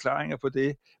gode forklaringer på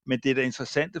det, men det er da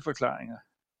interessante forklaringer.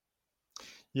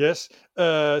 Yes.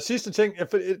 Sidste ting.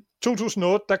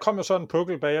 2008, der kom jo så en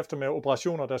pukkel bagefter med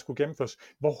operationer, der skulle gennemføres.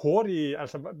 Hvor hurtigt,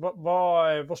 altså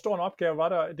hvor stor en opgave var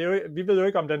der? Det er jo, vi ved jo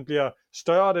ikke, om den bliver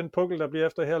større, den pukkel, der bliver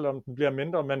efter her, eller om den bliver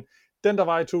mindre, men den, der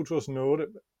var i 2008,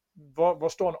 hvor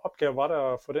stor en opgave var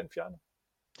der at få den fjernet?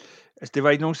 Altså, det var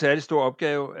ikke nogen særlig stor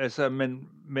opgave, altså,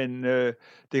 men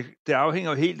det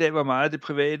afhænger jo helt af, hvor meget det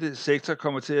private sektor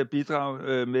kommer til at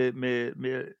bidrage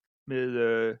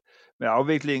med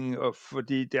afviklingen, og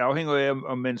fordi det afhænger af,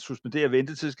 om man suspenderer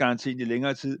ventetidsgarantien i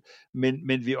længere tid,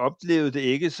 men vi oplevede det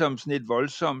ikke som sådan et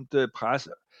voldsomt pres.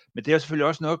 Men det har selvfølgelig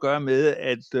også noget at gøre med,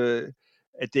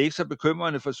 at det ikke er så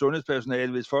bekymrende for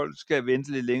sundhedspersonale, hvis folk skal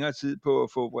vente lidt længere tid på at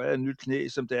få opereret et nyt knæ,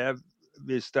 som det er,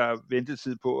 hvis der er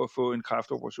ventetid på at få en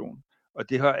kræftoperation. Og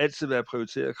det har altid været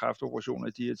prioriteret kræftoperationer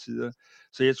i de her tider.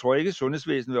 Så jeg tror ikke, at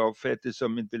sundhedsvæsenet vil opfatte det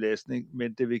som en belastning,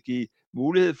 men det vil give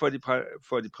mulighed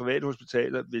for de private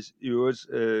hospitaler, hvis i øvrigt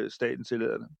staten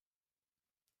tillader det.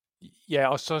 Ja,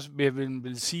 og så vil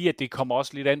jeg sige, at det kommer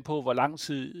også lidt an på, hvor lang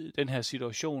tid den her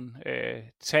situation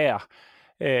tager.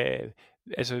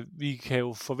 Altså, vi kan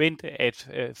jo forvente, at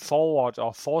foråret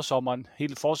og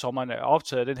hele forsommeren er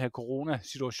optaget af den her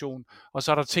coronasituation, og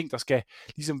så er der ting, der skal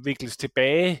ligesom vikles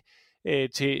tilbage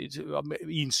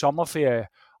i en sommerferie,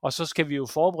 og så skal vi jo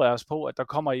forberede os på, at der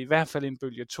kommer i hvert fald en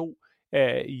bølge 2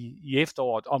 i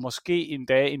efteråret, og måske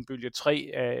endda en bølge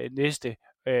 3 næste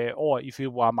år i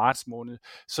februar-marts måned.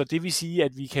 Så det vil sige,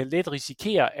 at vi kan let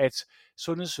risikere, at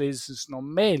sundhedsvæsenets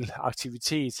normal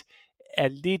aktivitet er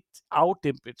lidt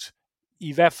afdæmpet,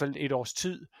 i hvert fald et års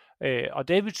tid, og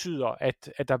det betyder,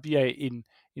 at der bliver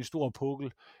en stor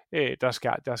pukkel,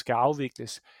 der skal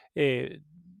afvikles.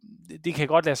 Det kan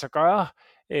godt lade sig gøre,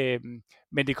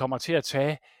 men det kommer til at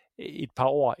tage et par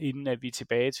år, inden at vi er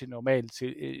tilbage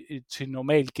til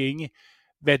normal gænge.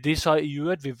 Hvad det så i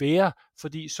øvrigt vil være,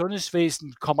 fordi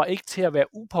sundhedsvæsenet kommer ikke til at være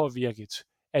upåvirket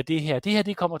af det her. Det her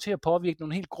det kommer til at påvirke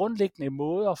nogle helt grundlæggende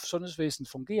måder, sundhedsvæsenet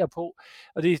fungerer på,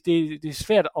 og det er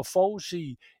svært at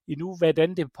forudsige endnu,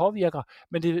 hvordan det påvirker,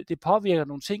 men det påvirker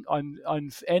nogle ting, og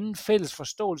en anden fælles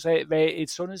forståelse af, hvad et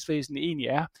sundhedsvæsen egentlig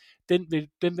er,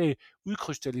 den vil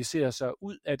udkrystallisere sig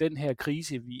ud af den her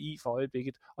krise, vi er i for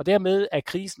øjeblikket, og dermed er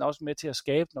krisen også med til at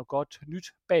skabe noget godt nyt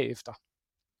bagefter.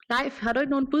 Leif, har du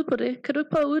ikke nogen bud på det? Kan du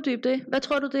ikke prøve at uddybe det? Hvad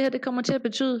tror du, det her det kommer til at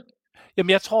betyde? Jamen,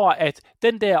 jeg tror, at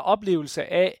den der oplevelse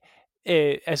af,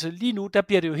 altså lige nu, der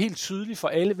bliver det jo helt tydeligt for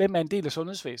alle, hvem er en del af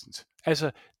sundhedsvæsenet.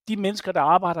 Altså de mennesker, der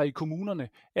arbejder i kommunerne,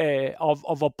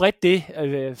 og hvor bredt det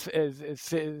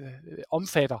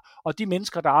omfatter, og de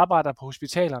mennesker, der arbejder på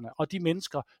hospitalerne, og de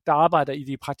mennesker, der arbejder i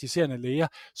de praktiserende læger,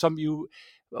 som jo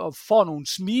får nogle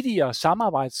smidigere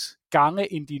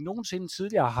samarbejdsgange, end de nogensinde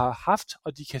tidligere har haft,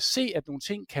 og de kan se, at nogle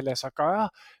ting kan lade sig gøre,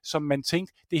 som man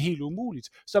tænkte, det er helt umuligt.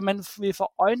 Så man vil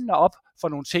få øjnene op for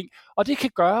nogle ting, og det kan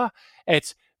gøre,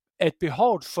 at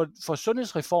behovet for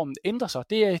sundhedsreformen ændrer sig.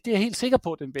 Det er jeg helt sikker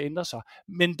på, at den vil ændre sig,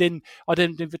 men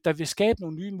der vil skabe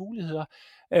nogle nye muligheder.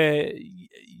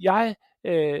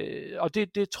 Og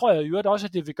det tror jeg i øvrigt også,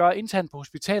 at det vil gøre internt på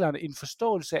hospitalerne en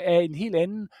forståelse af en helt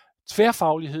anden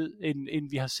tværfaglighed, end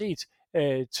vi har set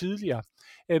tidligere.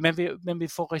 Man vil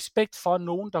få respekt for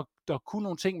nogen, der kunne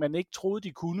nogle ting, man ikke troede,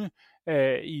 de kunne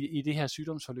i det her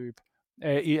sygdomsforløb.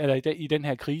 Eller i den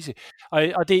her krise.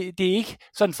 Og det er ikke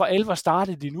sådan for alvor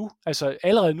startet endnu. Altså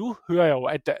allerede nu hører jeg jo,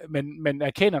 at man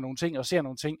erkender nogle ting og ser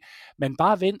nogle ting, men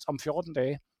bare vent om 14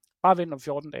 dage. Bare vent om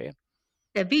 14 dage.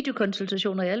 Ja,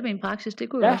 videokonsultationer i almen praksis, det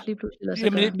kunne jo også lige pludselig lade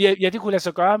sig gøre. Ja, det kunne lade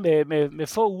sig gøre med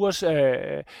få ugers,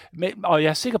 og jeg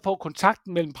er sikker på, at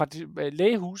kontakten mellem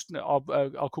lægehusene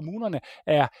og kommunerne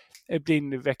er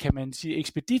blevet, hvad kan man sige,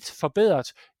 ekspedit forbedret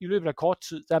i løbet af kort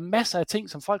tid. Der er masser af ting,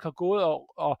 som folk har gået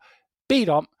og bedt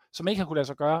om, som ikke har kunne lade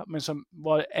sig gøre, men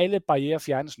hvor alle barrierer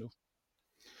fjernes nu.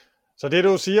 Så det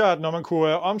du siger, at når man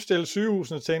kunne omstille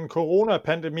sygehusene til en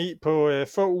coronapandemi på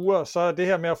få uger, så er det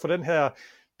her med at få den her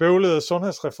bøvlede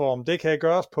sundhedsreform, det kan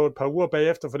gøres på et par uger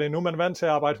bagefter, for det er nu man er vant til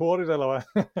at arbejde hurtigt, eller hvad?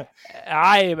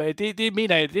 Nej, det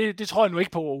mener jeg, det tror jeg nu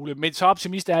ikke på, Ole, men så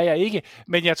optimist er jeg ikke.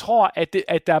 Men jeg tror,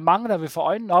 at der er mange, der vil få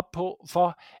øjnene op på,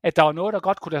 for at der var noget, der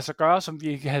godt kunne lade sig gøre, som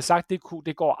vi havde sagt,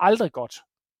 det går aldrig godt.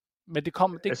 Men det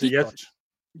gik godt.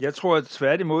 Jeg tror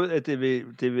tværtimod, at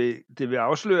det vil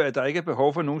afsløre, at der ikke er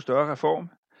behov for nogen større reform.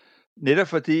 Netop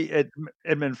fordi,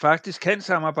 at man faktisk kan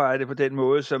samarbejde på den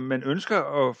måde, som man ønsker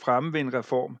at fremme ved en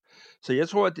reform. Så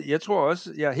jeg tror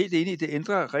også, jeg er helt enig i, det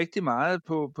ændrer rigtig meget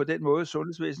på den måde,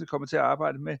 sundhedsvæsenet kommer til at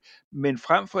arbejde med. Men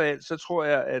frem for alt, så tror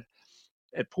jeg,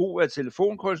 at brug af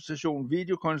telefonkonsultation,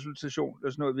 videokonsultation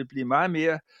og sådan noget vil blive meget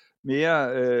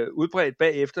mere udbredt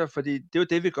bagefter, fordi det er jo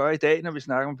det, vi gør i dag, når vi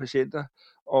snakker om patienter.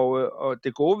 Og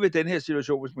det gode ved den her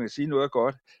situation, hvis man kan sige noget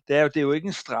godt, det er jo ikke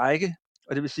en strejke,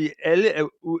 og det vil sige, at alle er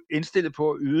indstillet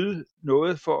på at yde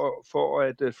noget for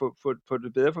at få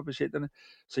det bedre for patienterne.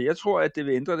 Så jeg tror, at det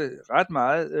vil ændre det ret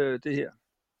meget, det her.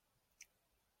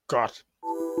 Godt.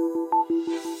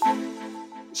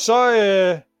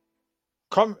 Så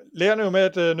kom lægerne jo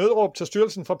med et nødråb til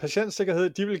Styrelsen for Patientsikkerhed.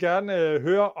 De vil gerne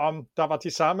høre, om der var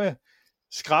de samme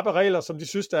skrappe regler, som de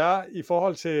synes, der er i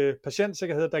forhold til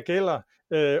patientsikkerhed, der gælder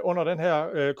under den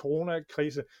her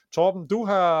coronakrise. Torben, du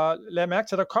har lagt mærke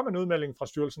til, at der kom en udmelding fra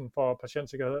Styrelsen for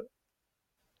Patientsikkerhed.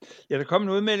 Ja, der kom en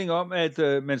udmelding om,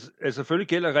 at man selvfølgelig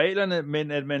gælder reglerne,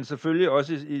 men at man selvfølgelig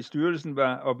også i styrelsen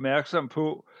var opmærksom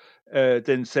på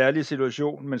den særlige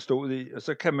situation, man stod i. Og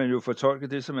så kan man jo fortolke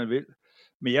det, som man vil.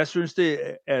 Men jeg synes, det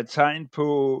er et tegn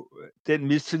på den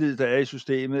mistillid, der er i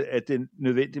systemet, at det er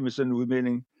nødvendigt med sådan en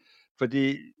udmelding.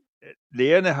 Fordi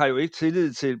lægerne har jo ikke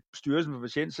tillid til Styrelsen for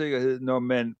Patientsikkerhed, når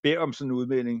man beder om sådan en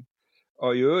udmelding.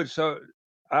 Og i øvrigt så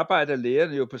arbejder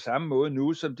lægerne jo på samme måde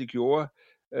nu, som de gjorde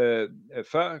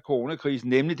før coronakrisen,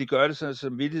 nemlig de gør det så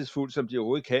samvittighedsfuldt, som de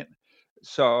overhovedet kan.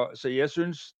 Så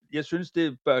jeg synes,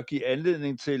 det bør give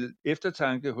anledning til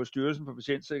eftertanke hos Styrelsen for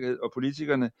Patientsikkerhed og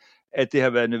politikerne, at det har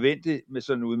været nødvendigt med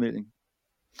sådan en udmelding.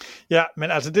 Ja,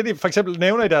 men altså det, de for eksempel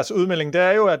nævner i deres udmelding, det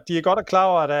er jo, at de er godt og klar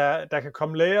over, at der kan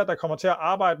komme læger, der kommer til at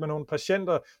arbejde med nogle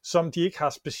patienter, som de ikke har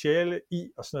speciale i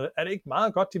og sådan noget. Er det ikke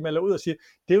meget godt, de melder ud og siger,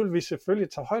 det vil vi selvfølgelig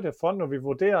tage højde for, når vi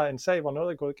vurderer en sag, hvor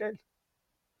noget er gået galt?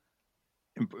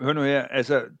 Hør nu her,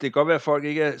 altså det kan godt være, at folk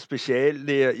ikke er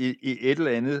speciallæger i et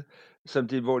eller andet,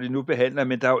 hvor de nu behandler,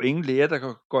 men der er jo ingen læger,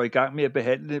 der går i gang med at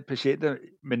behandle patienter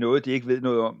med noget, de ikke ved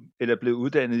noget om, eller er blevet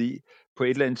uddannet i på et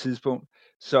eller andet tidspunkt.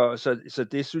 Så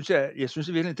det synes jeg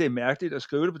synes virkelig, det er mærkeligt at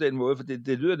skrive det på den måde, for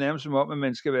det lyder nærmest som om, at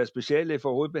man skal være speciallæge for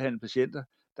at overhovedet behandle patienter.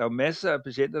 Der er jo masser af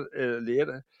patienter,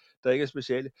 læger, der ikke er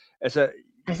speciale.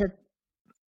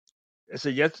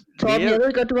 Torben, jeg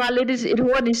ved godt, du har lidt et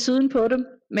hurtigt i siden på dem,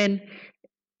 men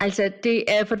altså,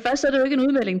 for det første er det jo ikke en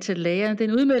udmelding til læger, det er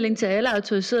en udmelding til alle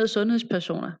autoriserede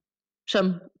sundhedspersoner,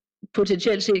 som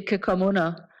potentielt set kan komme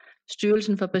under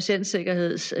Styrelsen for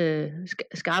Patientsikkerheds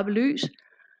skarpe lys.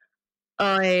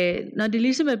 Og når de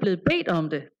ligesom er blevet bedt om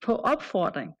det på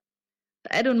opfordring, der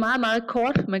er det jo en meget, meget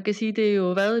kort, man kan sige, det er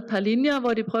jo et par linjer,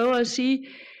 hvor de prøver at sige,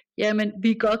 jamen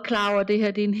vi er godt klar over det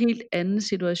her, det er en helt anden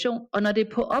situation. Og når det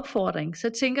er på opfordring, så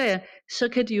tænker jeg, så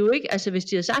kan de jo ikke, altså hvis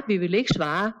de har sagt, vi vil ikke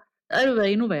svare, så er det jo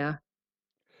været endnu værre.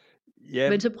 Ja,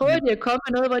 men så prøver de at komme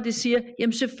med noget, hvor de siger,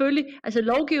 jamen selvfølgelig, altså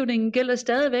lovgivningen gælder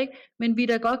stadigvæk, men vi er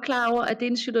da godt klar over, at det er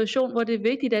en situation, hvor det er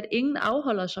vigtigt, at ingen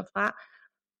afholder sig fra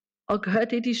at gøre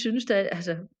det, de synes,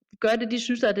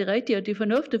 der er det rigtige og det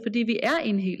fornuftige, fordi vi er i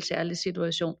en helt særlig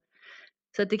situation.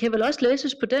 Så det kan vel også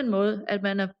læses på den måde, at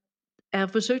man er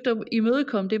forsøgt at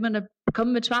imødekomme det, man er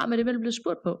kommet med et svar med det, man er blevet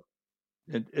spurgt på.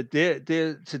 Det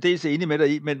er til dels enig med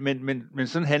dig i, men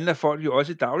sådan handler folk jo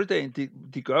også i dagligdagen.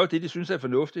 De gør jo det, de synes er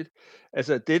fornuftigt.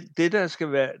 Altså det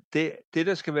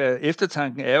der skal være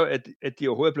eftertanken, er jo, at de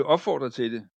overhovedet er blevet opfordret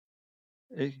til det.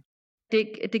 Ikke?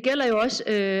 Det gælder jo også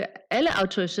alle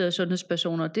autoriserede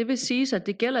sundhedspersoner. Det vil sige, at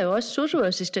det gælder jo også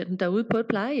sosu-assistenten derude på et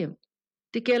plejehjem.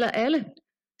 Det gælder alle.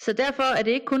 Så derfor er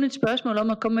det ikke kun et spørgsmål om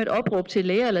at komme med et opråb til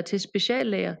læger eller til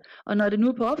speciallæger. Og når det nu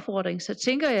er på opfordring, så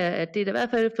tænker jeg, at det er i hvert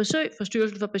fald et forsøg for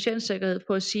Styrelsen for Patientsikkerhed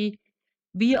på at sige,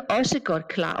 vi er også godt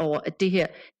klar over, at det her,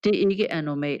 det ikke er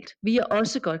normalt. Vi er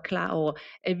også godt klar over,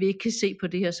 at vi ikke kan se på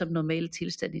det her som normal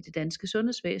tilstand i det danske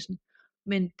sundhedsvæsen.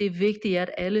 Men det vigtige er,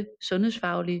 at alle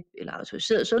sundhedsfaglige eller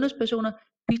autoriserede sundhedspersoner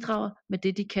bidrager med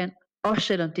det, de kan, også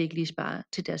selvom det ikke lige sparer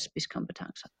til deres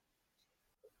spidskompetencer.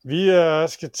 Vi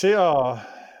skal til at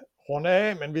runde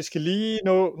af, men vi skal lige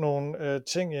nå nogle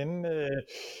ting inden.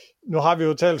 Nu har vi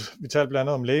jo talt blandt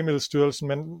andet om Lægemiddelstyrelsen,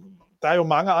 men der er jo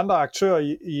mange andre aktører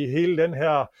i hele den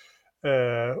her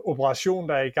operation,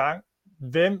 der er i gang.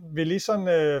 Hvem vil lige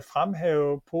sådan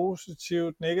fremhæve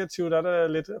positivt, negativt? Er der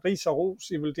lidt ris og ros,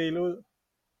 I vil dele ud?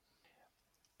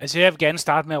 Altså jeg vil gerne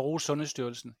starte med at rose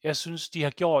Sundhedsstyrelsen. Jeg synes, de har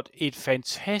gjort et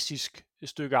fantastisk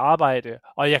stykke arbejde,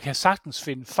 og jeg kan sagtens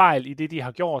finde fejl i det, de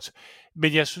har gjort.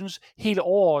 Men jeg synes, helt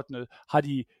overordnet har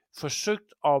de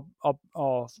forsøgt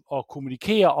at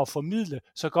kommunikere og formidle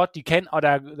så godt de kan, og der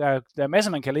er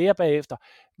masser, man kan lære bagefter,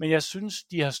 men jeg synes,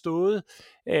 de har stået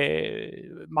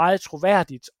meget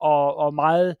troværdigt og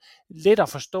meget let at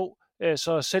forstå,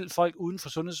 så selv folk uden for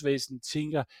sundhedsvæsenet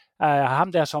tænker,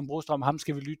 ham der som Brostrøm, ham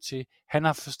skal vi lytte til. Han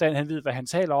har forstand, han ved, hvad han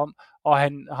taler om, og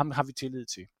ham har vi tillid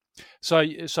til.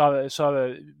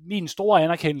 Så min store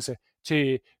anerkendelse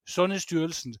til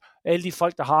Sundhedsstyrelsen, alle de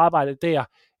folk, der har arbejdet der,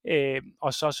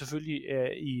 og så selvfølgelig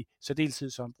i særdeleshed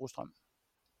Søren Brostrøm.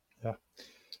 Ja.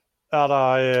 Er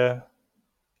der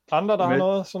andre, der har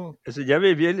noget sådan? Altså, jeg vil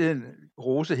i virkeligheden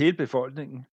rose hele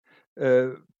befolkningen.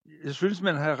 Jeg synes,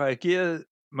 man har reageret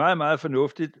meget, meget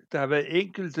fornuftigt. Der har været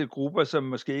enkelte grupper, som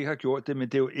måske ikke har gjort det, men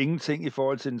det er jo ingenting i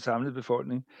forhold til den samlede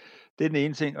befolkning. Det er den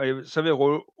ene ting, og så vil jeg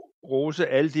rose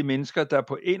alle de mennesker, der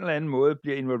på en eller anden måde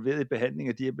bliver involveret i behandling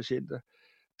af de her patienter.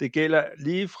 Det gælder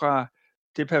lige fra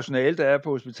det personale, der er på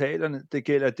hospitalerne. Det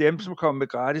gælder dem, som kommer med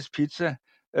gratis pizza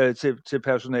til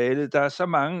personalet. Der er så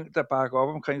mange, der bakker op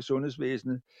omkring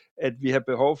sundhedsvæsenet, at vi har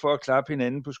behov for at klappe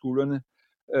hinanden på skuldrene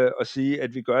og sige,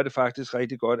 at vi gør det faktisk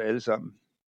rigtig godt alle sammen.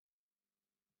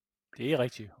 Det er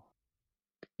rigtigt.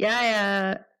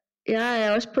 Jeg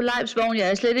er også på Leifs vogn.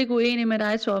 Jeg er slet ikke uenig med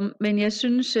dig, Tom, men jeg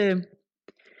synes,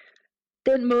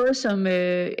 den måde, som...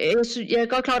 jeg er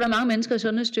godt klar, at der er mange mennesker i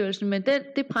Sundhedsstyrelsen, men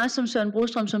det pres, som Søren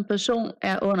Brostrøm som person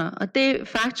er under, og det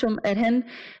faktum, at han,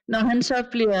 når han så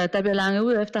der bliver langet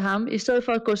ud efter ham, i stedet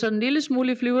for at gå sådan en lille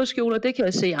smule i flyverskjul, og det kan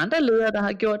jeg se andre ledere, der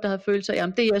har gjort, der har følt sig,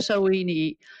 jamen det er jeg så uenig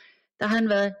i. Der har han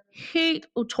været helt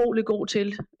utrolig god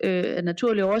til, af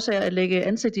naturlige årsager, at lægge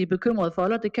ansigt i bekymrede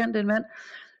folder. Det kan den mand.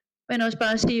 Men også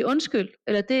bare at sige undskyld,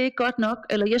 eller det er ikke godt nok,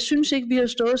 eller jeg synes ikke, vi har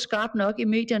stået skarpt nok i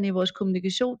medierne i vores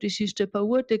kommunikation de sidste par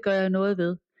uger, det gør jeg noget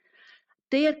ved.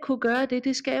 Det at kunne gøre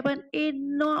det skaber en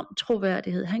enorm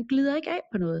troværdighed. Han glider ikke af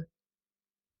på noget.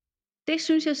 Det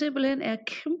synes jeg simpelthen er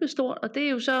kæmpestort, og det er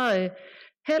jo så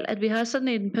held, at vi har sådan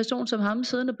en person som ham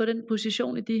siddende på den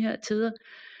position i de her tider.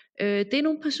 Det er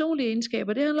nogle personlige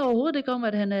egenskaber. Det handler overhovedet ikke om,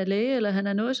 at han er læge, eller han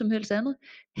er noget som helst andet.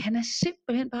 Han er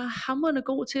simpelthen bare hamrende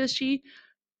god til at sige,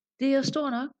 det er stor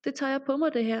nok, det tager jeg på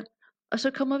mig det her, og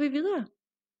så kommer vi videre.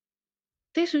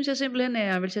 Det synes jeg simpelthen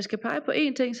er, hvis jeg skal pege på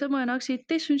én ting, så må jeg nok sige,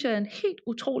 det synes jeg er en helt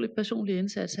utrolig personlig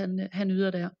indsats, han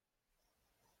yder der.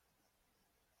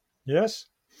 Yes.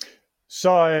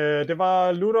 Så det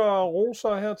var Luther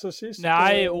roser her til sidst.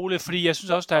 Nej, Ole, fordi jeg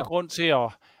synes også, der er grund til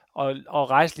at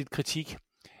rejse lidt kritik.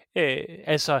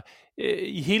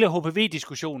 I hele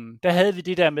HPV-diskussionen, der havde vi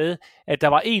det der med, at der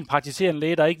var en praktiserende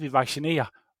læge, der ikke ville vaccinere,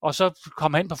 og så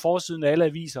kom han på forsiden af alle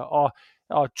aviser,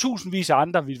 og tusindvis af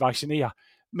andre ville vaccinere,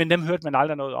 men dem hørte man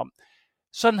aldrig noget om.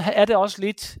 Sådan er det også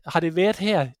lidt, har det været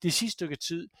her det sidste stykke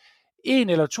tid. En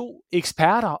eller to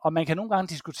eksperter, og man kan nogle gange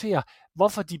diskutere,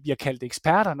 hvorfor de bliver kaldt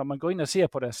eksperter, når man går ind og ser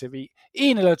på deres CV.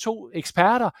 En eller to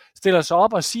eksperter stiller sig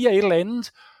op og siger et eller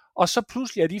andet, og så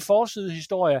pludselig er de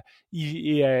forsidehistorier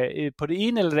på det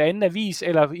ene eller det andet avis,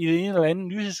 eller i det ene eller andet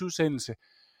nyhedsudsendelse.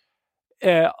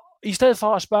 I stedet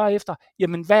for at spørge efter,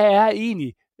 jamen hvad er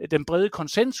egentlig den brede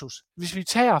konsensus? Hvis vi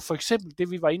tager for eksempel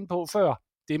det, vi var inde på før,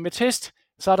 det med test,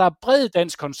 så er der bred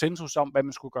dansk konsensus om, hvad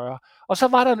man skulle gøre. Og så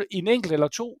var der en enkelt eller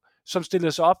to, som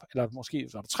stillede sig op, eller måske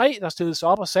var der 3, der stillede sig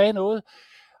op og sagde noget.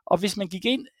 Og hvis man gik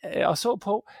ind og så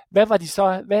på,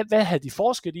 hvad havde de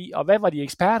forsket i, og hvad var de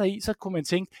eksperter i, så kunne man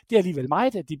tænke, det er alligevel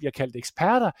meget, at de bliver kaldt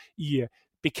eksperter i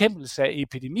bekæmpelse af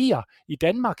epidemier i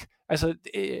Danmark. Altså,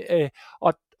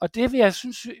 og det vil jeg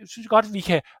synes godt, vi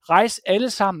kan rejse alle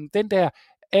sammen, den der,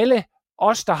 alle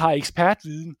os, der har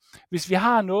ekspertviden. Hvis vi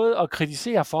har noget at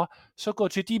kritisere for, så gå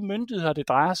til de myndigheder, det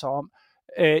drejer sig om,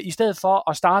 i stedet for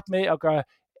at starte med at gøre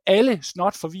alle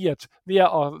snot forvirret ved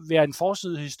at være en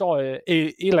forsidehistorie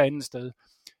et eller andet sted.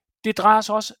 Det drejer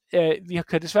sig også, vi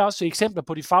kan desværre også se eksempler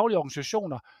på de faglige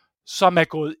organisationer, som er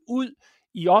gået ud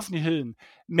i offentligheden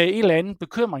med et eller andet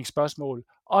bekymringsspørgsmål.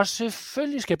 Og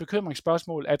selvfølgelig skal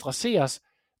bekymringsspørgsmål adresseres,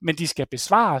 men de skal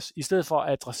besvares i stedet for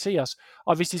at adresseres.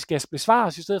 Og hvis de skal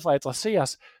besvares i stedet for at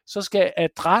adresseres, så skal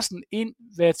adressen ind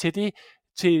være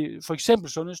til for eksempel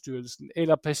Sundhedsstyrelsen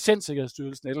eller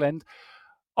Patientsikkerhedsstyrelsen eller andet.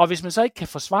 Og hvis man så ikke kan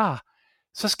forsvare,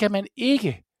 så skal man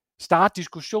ikke starte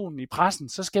diskussionen i pressen,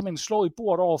 så skal man slå i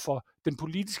bordet over for den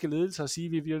politiske ledelse og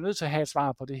sige, at vi er nødt til at have et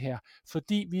svar på det her,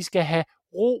 fordi vi skal have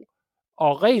ro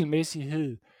og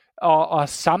regelmæssighed og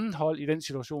sammenhold i den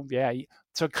situation, vi er i.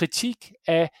 Så kritik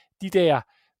af de der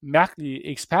mærkelige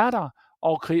eksperter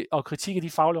og kritik af de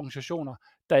faglige organisationer,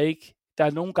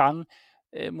 der nogle gange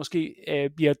måske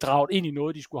bliver draget ind i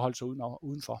noget, de skulle holde sig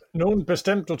udenfor. Nogen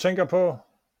bestemt, du tænker på?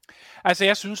 Altså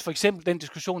jeg synes for eksempel den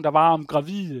diskussion, der var om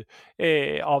gravide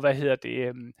og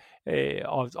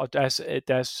og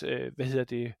deres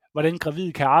hvordan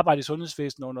gravide kan arbejde i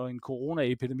sundhedsvæsenet under en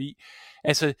coronaepidemi.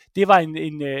 Altså det var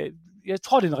jeg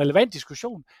tror det er en relevant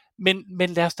diskussion, men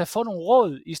lad os da få nogle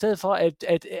råd i stedet for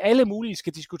at alle mulige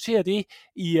skal diskutere det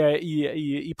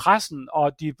i pressen,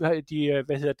 og de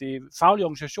faglige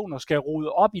organisationer skal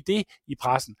rode op i det i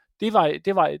pressen. Det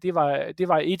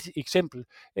var et eksempel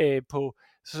på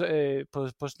sådan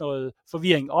noget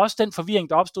forvirring. Også den forvirring,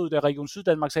 der opstod, da Region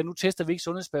Syddanmark sagde, nu tester vi ikke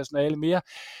sundhedspersonale mere.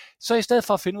 Så i stedet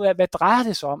for at finde ud af, hvad drejer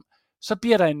det sig om, så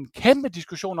bliver der en kæmpe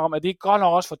diskussion om, at det er godt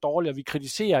nok også for dårligt, og vi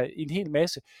kritiserer en hel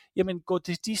masse. Jamen gå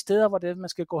til de steder, hvor man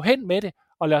skal gå hen med det,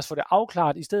 og lad os få det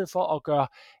afklaret, i stedet for at gøre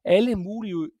alle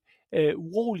mulige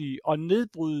urolige og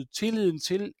nedbryde tilliden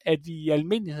til, at vi i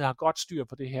almindelighed har godt styr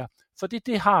på det her. For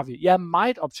det har vi. Jeg er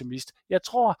meget optimist. Jeg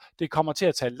tror, det kommer til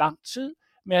at tage lang tid,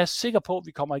 men jeg er sikker på, at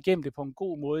vi kommer igennem det på en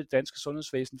god måde i det danske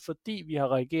sundhedsvæsen, fordi vi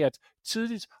har reageret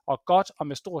tidligt og godt og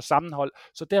med stor sammenhold.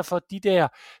 Så derfor de der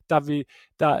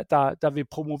vil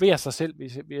promovere sig selv,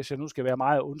 hvis jeg nu skal være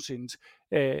meget ondsindet,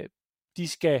 de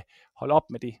skal holde op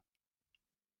med det.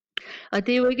 Og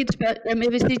det er jo ikke et spørgsmål,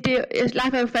 jeg vil sige,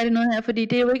 Leif er jo fat i noget her, fordi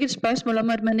det er jo ikke et spørgsmål om,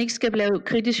 at man ikke skal lave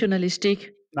kritisk journalistik.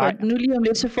 Nej. Og nu lige om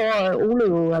lidt, så får Ole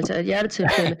jo altså et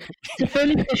hjertetilfælde.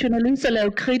 Selvfølgelig skal journalister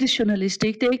lave kritisk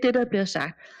journalistik, det er ikke det, der bliver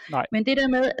sagt. Nej. Men det der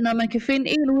med, når man kan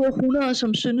finde 1 ud af 100,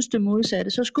 som synes det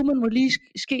modsatte, så skulle man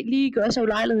lige gøre sig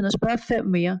ulejligheden og spørge 5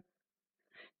 mere.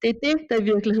 Det er det, der i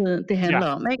virkeligheden det handler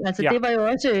om. Ikke? Altså, det var jo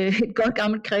også et godt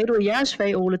gammelt credo i jeres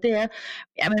fag, Ole. Det er,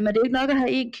 men det er ikke nok at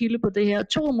have 1 kilde på det her.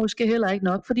 2 måske heller ikke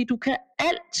nok, fordi du kan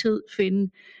altid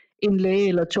finde en læge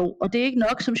eller 2. Og det er ikke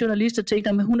nok som journalist at tænke,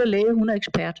 at hun er læge, hun er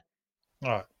ekspert.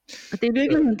 Nej. Og det er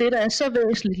virkelig det, der er så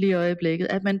væsentligt lige i øjeblikket,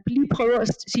 at man lige prøver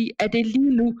at sige, at det er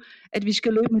lige nu, at vi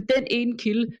skal løbe med den ene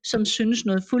kilde, som synes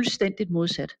noget fuldstændigt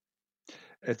modsat.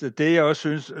 Altså det jeg også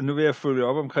synes, nu vil jeg følge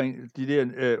op omkring de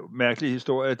der mærkelige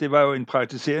historier, det var jo en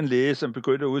praktiserende læge, som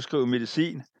begyndte at udskrive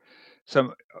medicin,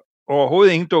 som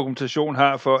overhovedet ingen dokumentation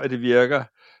har for, at det virker,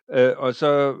 og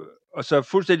så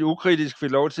fuldstændig ukritisk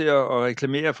fik lov til at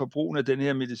reklamere for brugen af den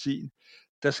her medicin.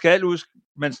 Der skal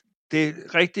det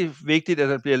er rigtig vigtigt, at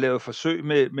der bliver lavet forsøg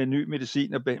med ny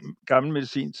medicin og gammel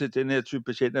medicin til den her type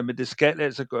patienter, men det skal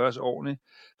altså gøres ordentligt,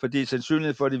 fordi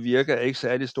sandsynligheden for, at det virker, er ikke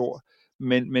særlig stor.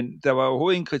 Men der var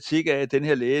overhovedet en kritik af, at den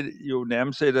her læge jo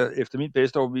nærmest efter min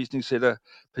bedste overbevisning, sætter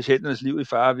patienternes liv i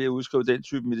fare ved at udskrive den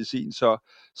type medicin. Så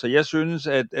jeg synes,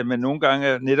 at man nogle gange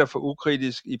er netop for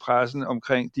ukritisk i pressen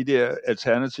omkring de der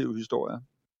alternative historier.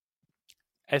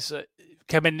 Altså,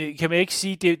 kan man ikke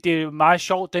sige, det er meget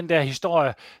sjovt, den der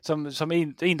historie, som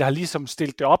en, der har ligesom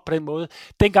stillet det op på den måde.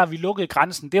 Dengang vi lukkede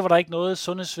grænsen, det var der ikke noget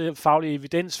sundhedsfaglig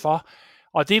evidens for,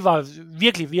 og det var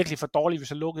virkelig, virkelig for dårligt,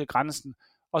 hvis vi lukkede grænsen.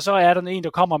 Og så er der en, der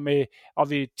kommer med og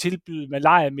vil tilbyde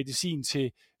malaria-medicin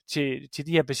til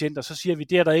de her patienter, så siger vi,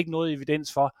 det er der ikke noget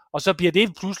evidens for. Og så bliver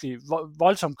det pludselig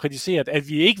voldsomt kritiseret, at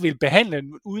vi ikke vil behandle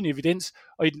uden evidens.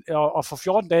 Og for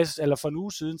 14 dage, eller for en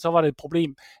uge siden, så var det et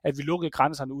problem, at vi lukkede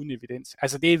grænserne uden evidens.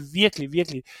 Altså det er virkelig,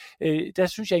 virkelig, der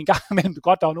synes jeg engang imellem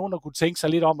godt, der var nogen, der kunne tænke sig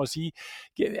lidt om at sige,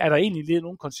 er der egentlig lidt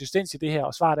nogen konsistens i det her?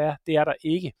 Og svaret er, det er der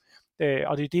ikke.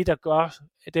 Og det er det, der gør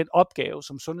den opgave,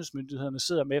 som sundhedsmyndighederne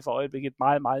sidder med for øjeblikket,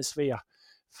 meget, meget svær.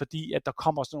 Fordi at der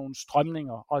kommer sådan nogle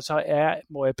strømninger, og så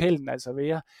må appellen altså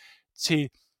være til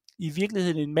i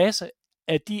virkeligheden en masse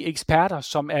af de eksperter,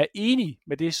 som er enige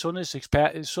med det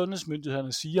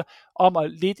sundhedsmyndighederne siger, om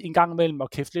at lidt en gang imellem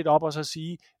at kæfte lidt op og så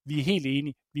sige, vi er helt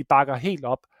enige, vi bakker helt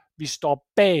op, vi står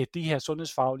bag de her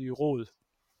sundhedsfaglige råd.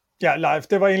 Ja, Leif,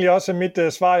 det var egentlig også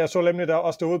mit svar. Jeg så nemlig der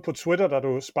også derude på Twitter, da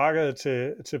du sparkede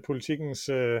til Politikens,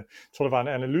 tror det var en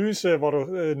analyse, hvor du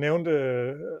nævnte,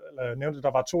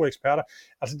 der var 2 eksperter.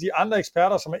 Altså de andre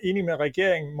eksperter, som er enige med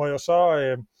regeringen, må jo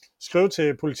så skrive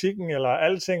til Politiken eller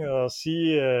Altinget og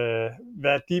sige,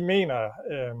 hvad de mener.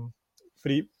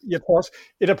 Fordi jeg tror også,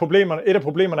 et af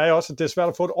problemerne er jo også, at det er svært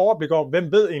at få et overblik over,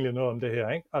 hvem ved egentlig noget om det her,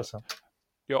 ikke? Altså.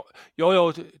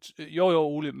 Jo,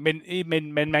 Ole,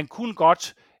 men man kunne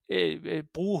godt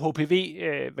bruge HPV,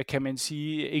 hvad kan man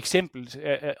sige, eksempelt,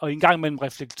 og en gang imellem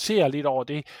reflektere lidt over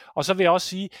det. Og så vil jeg også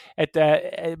sige, at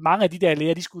mange af de der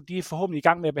læger, de er forhåbentlig i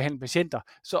gang med at behandle patienter,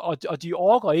 og de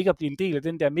orker ikke at blive en del af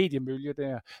den der mediemølje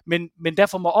der. Men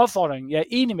derfor må opfordringen, jeg er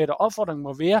enig med dig, opfordringen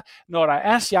må være, når der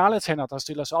er charlataner, der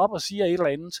stiller sig op og siger et eller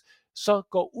andet, så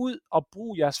gå ud og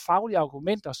brug jeres faglige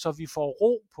argumenter, så vi får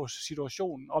ro på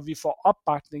situationen, og vi får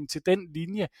opbakning til den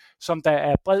linje, som der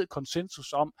er bred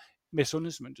konsensus om, med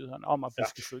sundhedsmyndighederne om, at vi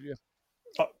skal følge.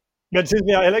 Men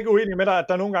jeg er heller ikke uenig med dig, at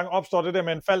der nogle gange opstår det der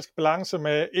med en falsk balance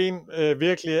med en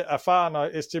virkelig erfaren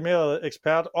og estimeret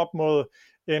ekspert op mod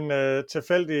en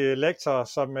tilfældig lektor,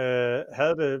 som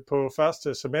havde det på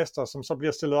første semester, som så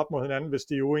bliver stillet op mod hinanden, hvis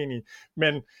de er uenige.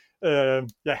 Men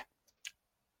ja,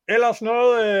 ellers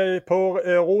noget på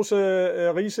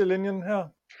Rose-Riese-linjen her?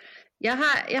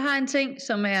 Jeg har en ting,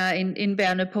 som er en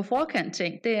værende på forkant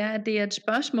ting. Det er, at det er et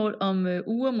spørgsmål om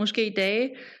uger, måske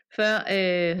dage, før,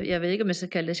 jeg ved ikke, om jeg skal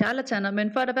kalde det charlataner,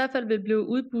 men før der i hvert fald vil blive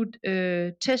udbudt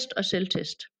test og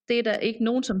selvtest. Det er der ikke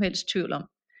nogen som helst tvivl om.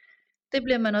 Det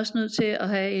bliver man også nødt til at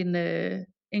have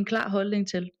en klar holdning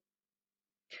til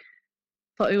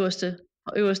på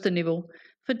øverste niveau.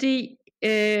 Fordi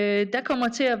der kommer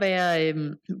til at være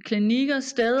klinikker,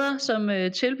 steder, som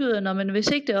tilbyder, når man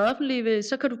hvis ikke det er offentligt,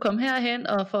 så kan du komme herhen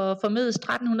og få formidlet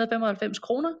 1395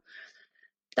 kroner.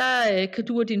 Der kan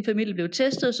du og din familie blive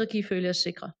testet, og så kan I føle jer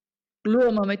sikre.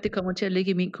 Lurer mig om ikke det kommer til at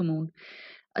ligge i min kommune.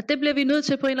 Og det bliver vi nødt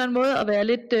til på en eller anden måde at være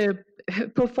lidt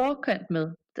på forkant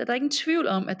med. Der er ingen tvivl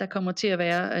om, at der kommer til at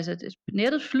være, altså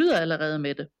nettet flyder allerede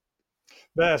med det.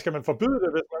 Hvad skal man forbyde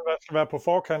det, hvis man skal være på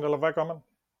forkant, eller hvad gør man?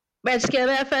 Man skal i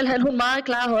hvert fald have nogle meget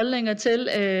klare holdninger til,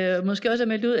 måske også have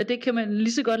meldt ud, at det kan man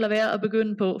lige så godt lade være at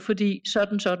begynde på, fordi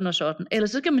sådan og sådan. Eller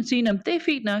så kan man sige, at det er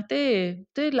fint nok,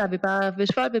 det lader vi bare,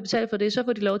 hvis folk vil betale for det, så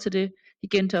får de lov til det i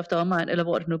Gentofte omegn, eller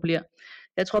hvor det nu bliver.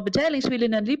 Jeg tror,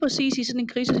 betalingsviljen er lige præcis i sådan en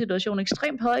krisesituation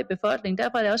ekstremt høj i befolkningen.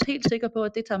 Derfor er jeg også helt sikker på,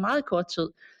 at det tager meget kort tid,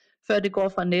 før det går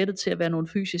fra nettet til at være nogle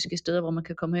fysiske steder, hvor man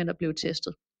kan komme hen og blive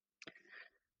testet.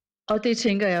 Og det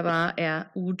tænker jeg bare er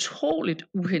utroligt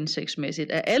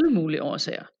uhensigtsmæssigt af alle mulige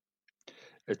årsager.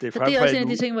 Altså, det er også en af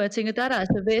de ting, hvor jeg tænker, der er der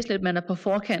altså væsentligt, at man er på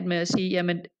forkant med at sige,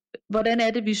 jamen, hvordan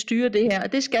er det, vi styrer det her?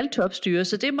 Og det skal topstyres,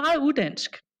 så det er meget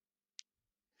udansk.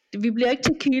 Vi bliver ikke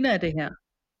til Kina af det her.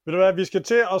 Ved du hvad, vi skal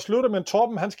til at slutte, men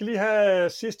Torben, han skal lige have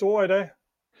sidste ord i dag.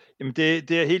 Jamen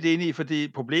det er jeg helt enig i,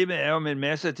 fordi problemet er jo med en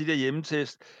masse af de der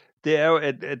hjemmetest, det er jo,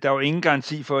 at der er jo ingen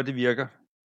garanti for, at det virker.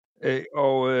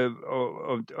 Og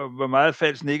hvor meget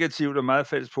falsk negativt og meget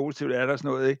falsk positivt er der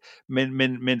sådan noget, ikke?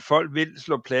 Men folk vil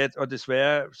slå plat, og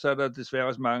desværre, så er der desværre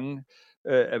også mange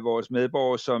af vores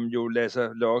medborgere, som jo lader sig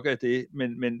lokke af det,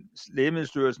 men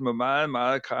Lægemiddelstyrelsen må meget,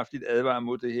 meget kraftigt advare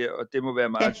mod det her, og det må være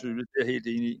meget tydeligt, det er jeg helt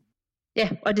enig i. Ja,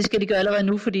 og det skal de gøre allerede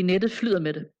nu, fordi nettet flyder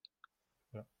med det.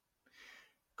 Ja.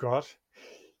 Godt.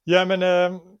 Jamen,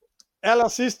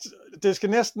 allersidst, det skal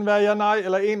næsten være ja, nej,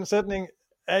 eller en sætning.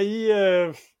 Er I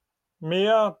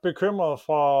mere bekymret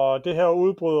for det her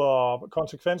udbrud og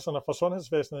konsekvenserne for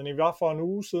sundhedsvæsenet, end I var for en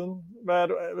uge siden?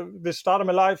 Hvis vi starter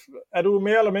med Leif, er du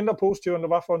mere eller mindre positiv, end du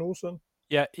var for en uge siden?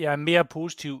 Jeg er mere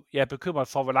positiv. Jeg er bekymret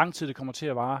for, hvor lang tid det kommer til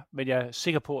at vare, men jeg er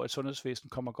sikker på, at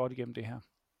sundhedsvæsenet kommer godt igennem det her.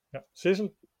 Ja. Sissel?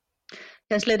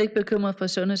 Jeg er slet ikke bekymret for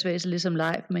sundhedsvæsenet ligesom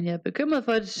Leif, men jeg er bekymret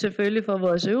for det selvfølgelig for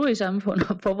vores øvrige samfund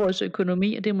og for vores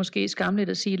økonomi, og det er måske skamligt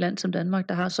at sige et land som Danmark,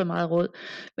 der har så meget råd.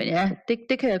 Men ja,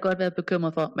 det kan jeg godt være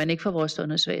bekymret for, men ikke for vores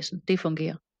sundhedsvæsen. Det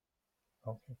fungerer.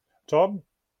 Okay. Torben?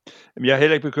 Jeg er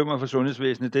heller ikke bekymret for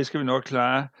sundhedsvæsenet. Det skal vi nok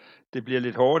klare. Det bliver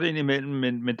lidt hårdt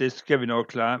indimellem, men det skal vi nok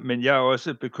klare. Men jeg er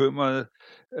også bekymret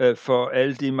for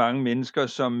alle de mange mennesker,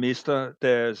 som mister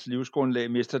deres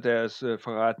livsgrundlag, mister deres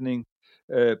forretning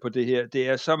på det her. Det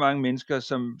er så mange mennesker,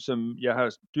 som jeg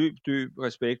har dyb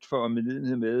respekt for og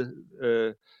medlidenhed med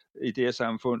i det her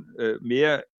samfund.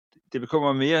 Det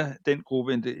bekymrer mere den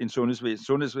gruppe end sundhedsvæsen.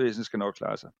 Sundhedsvæsen skal nok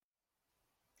klare sig.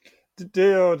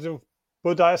 Det er jo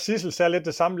både dig og Sissel sagde lidt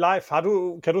det samme. Leif,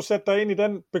 kan du sætte dig ind i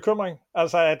den bekymring?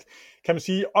 Altså at, kan man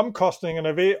sige,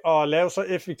 omkostningerne ved at lave så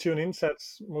effektiv en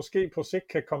indsats, måske på sigt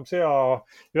kan komme til at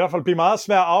i hvert fald blive meget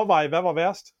svært at afveje, hvad var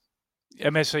værst?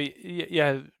 Jamen altså,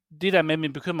 det der med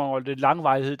min bekymring over det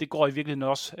langvarighed, det går i virkeligheden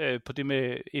også på det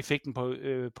med effekten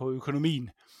på økonomien.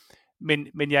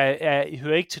 Men jeg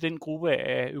hører ikke til den gruppe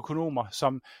af økonomer,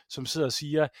 som sidder og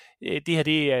siger, det her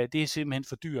det er simpelthen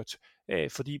for dyrt.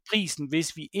 Fordi prisen,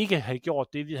 hvis vi ikke havde gjort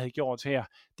det, vi havde gjort her,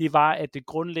 det var, at det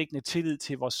grundlæggende tillid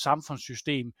til vores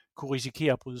samfundssystem kunne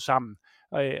risikere at bryde sammen.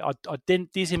 Og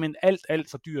det er simpelthen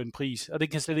alt for dyr en pris, og den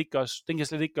kan slet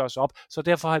ikke gøres op. Så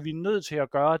derfor har vi nødt til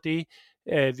at gøre det,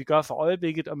 vi gør for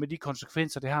øjeblikket, og med de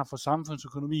konsekvenser, det har for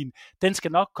samfundsøkonomien. Den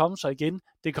skal nok komme sig igen.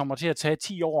 Det kommer til at tage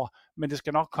 10 år, men det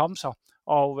skal nok komme sig.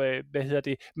 Og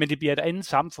men det bliver et andet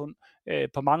samfund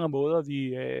på mange måder,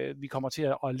 vi kommer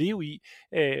til at leve i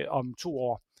om 2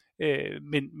 år.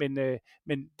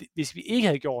 Men hvis vi ikke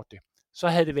havde gjort det, så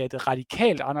havde det været et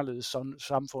radikalt anderledes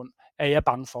samfund, er jeg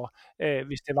bange for,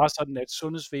 hvis det var sådan, at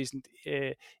sundhedsvæsenet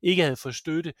ikke havde fået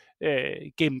støtte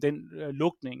gennem den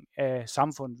lukning af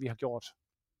samfundet, vi har gjort.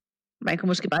 Man kan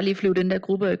måske bare lige flyve den der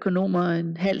gruppe af økonomer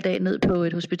en halv dag ned på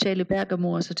et hospital i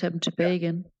Bergamo, og så tage dem tilbage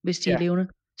igen, hvis de er levende.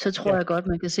 så tror jeg godt,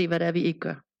 man kan se, hvad det er, vi ikke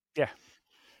gør. Ja.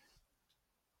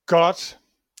 Godt.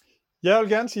 Jeg vil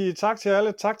gerne sige tak til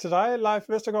alle. Tak til dig, Leif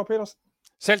Vestergaard Petersen.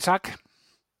 Selv tak.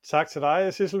 Tak til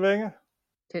dig, Sissel Vænge.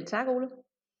 Selv tak, Ole.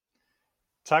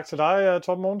 Tak til dig,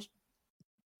 Torben Mogensen.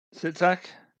 Selv tak.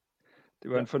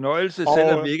 Det var en fornøjelse,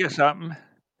 selvom vi ikke er sammen.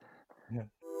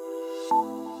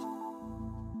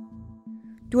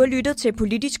 Du har lyttet til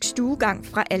Politisk Stuegang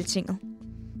fra Altinget.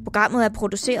 Programmet er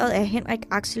produceret af Henrik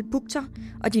Axel Bugter,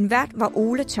 og din vært var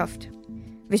Ole Toft.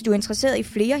 Hvis du er interesseret i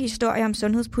flere historier om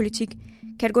sundhedspolitik,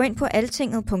 kan du gå ind på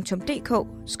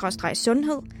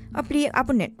altinget.dk/sundhed og blive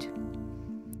abonnent.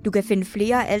 Du kan finde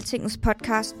flere af Altingets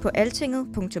podcast på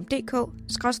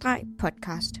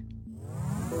altinget.dk/podcast.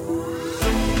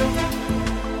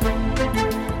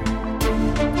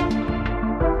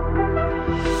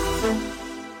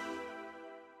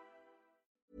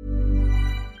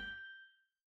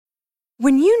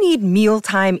 When you need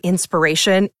mealtime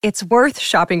inspiration, it's worth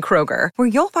shopping Kroger, where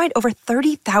you'll find over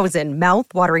 30,000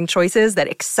 mouth-watering choices that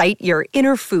excite your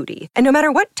inner foodie. And no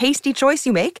matter what tasty choice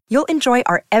you make, you'll enjoy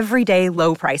our everyday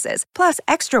low prices, plus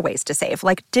extra ways to save,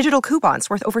 like digital coupons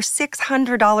worth over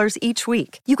 $600 each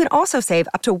week. You can also save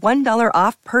up to $1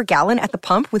 off per gallon at the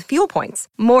pump with fuel points.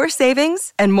 More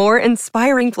savings and more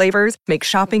inspiring flavors make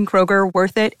shopping Kroger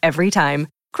worth it every time.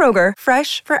 Kroger,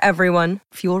 fresh for everyone.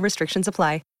 Fuel restrictions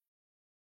apply.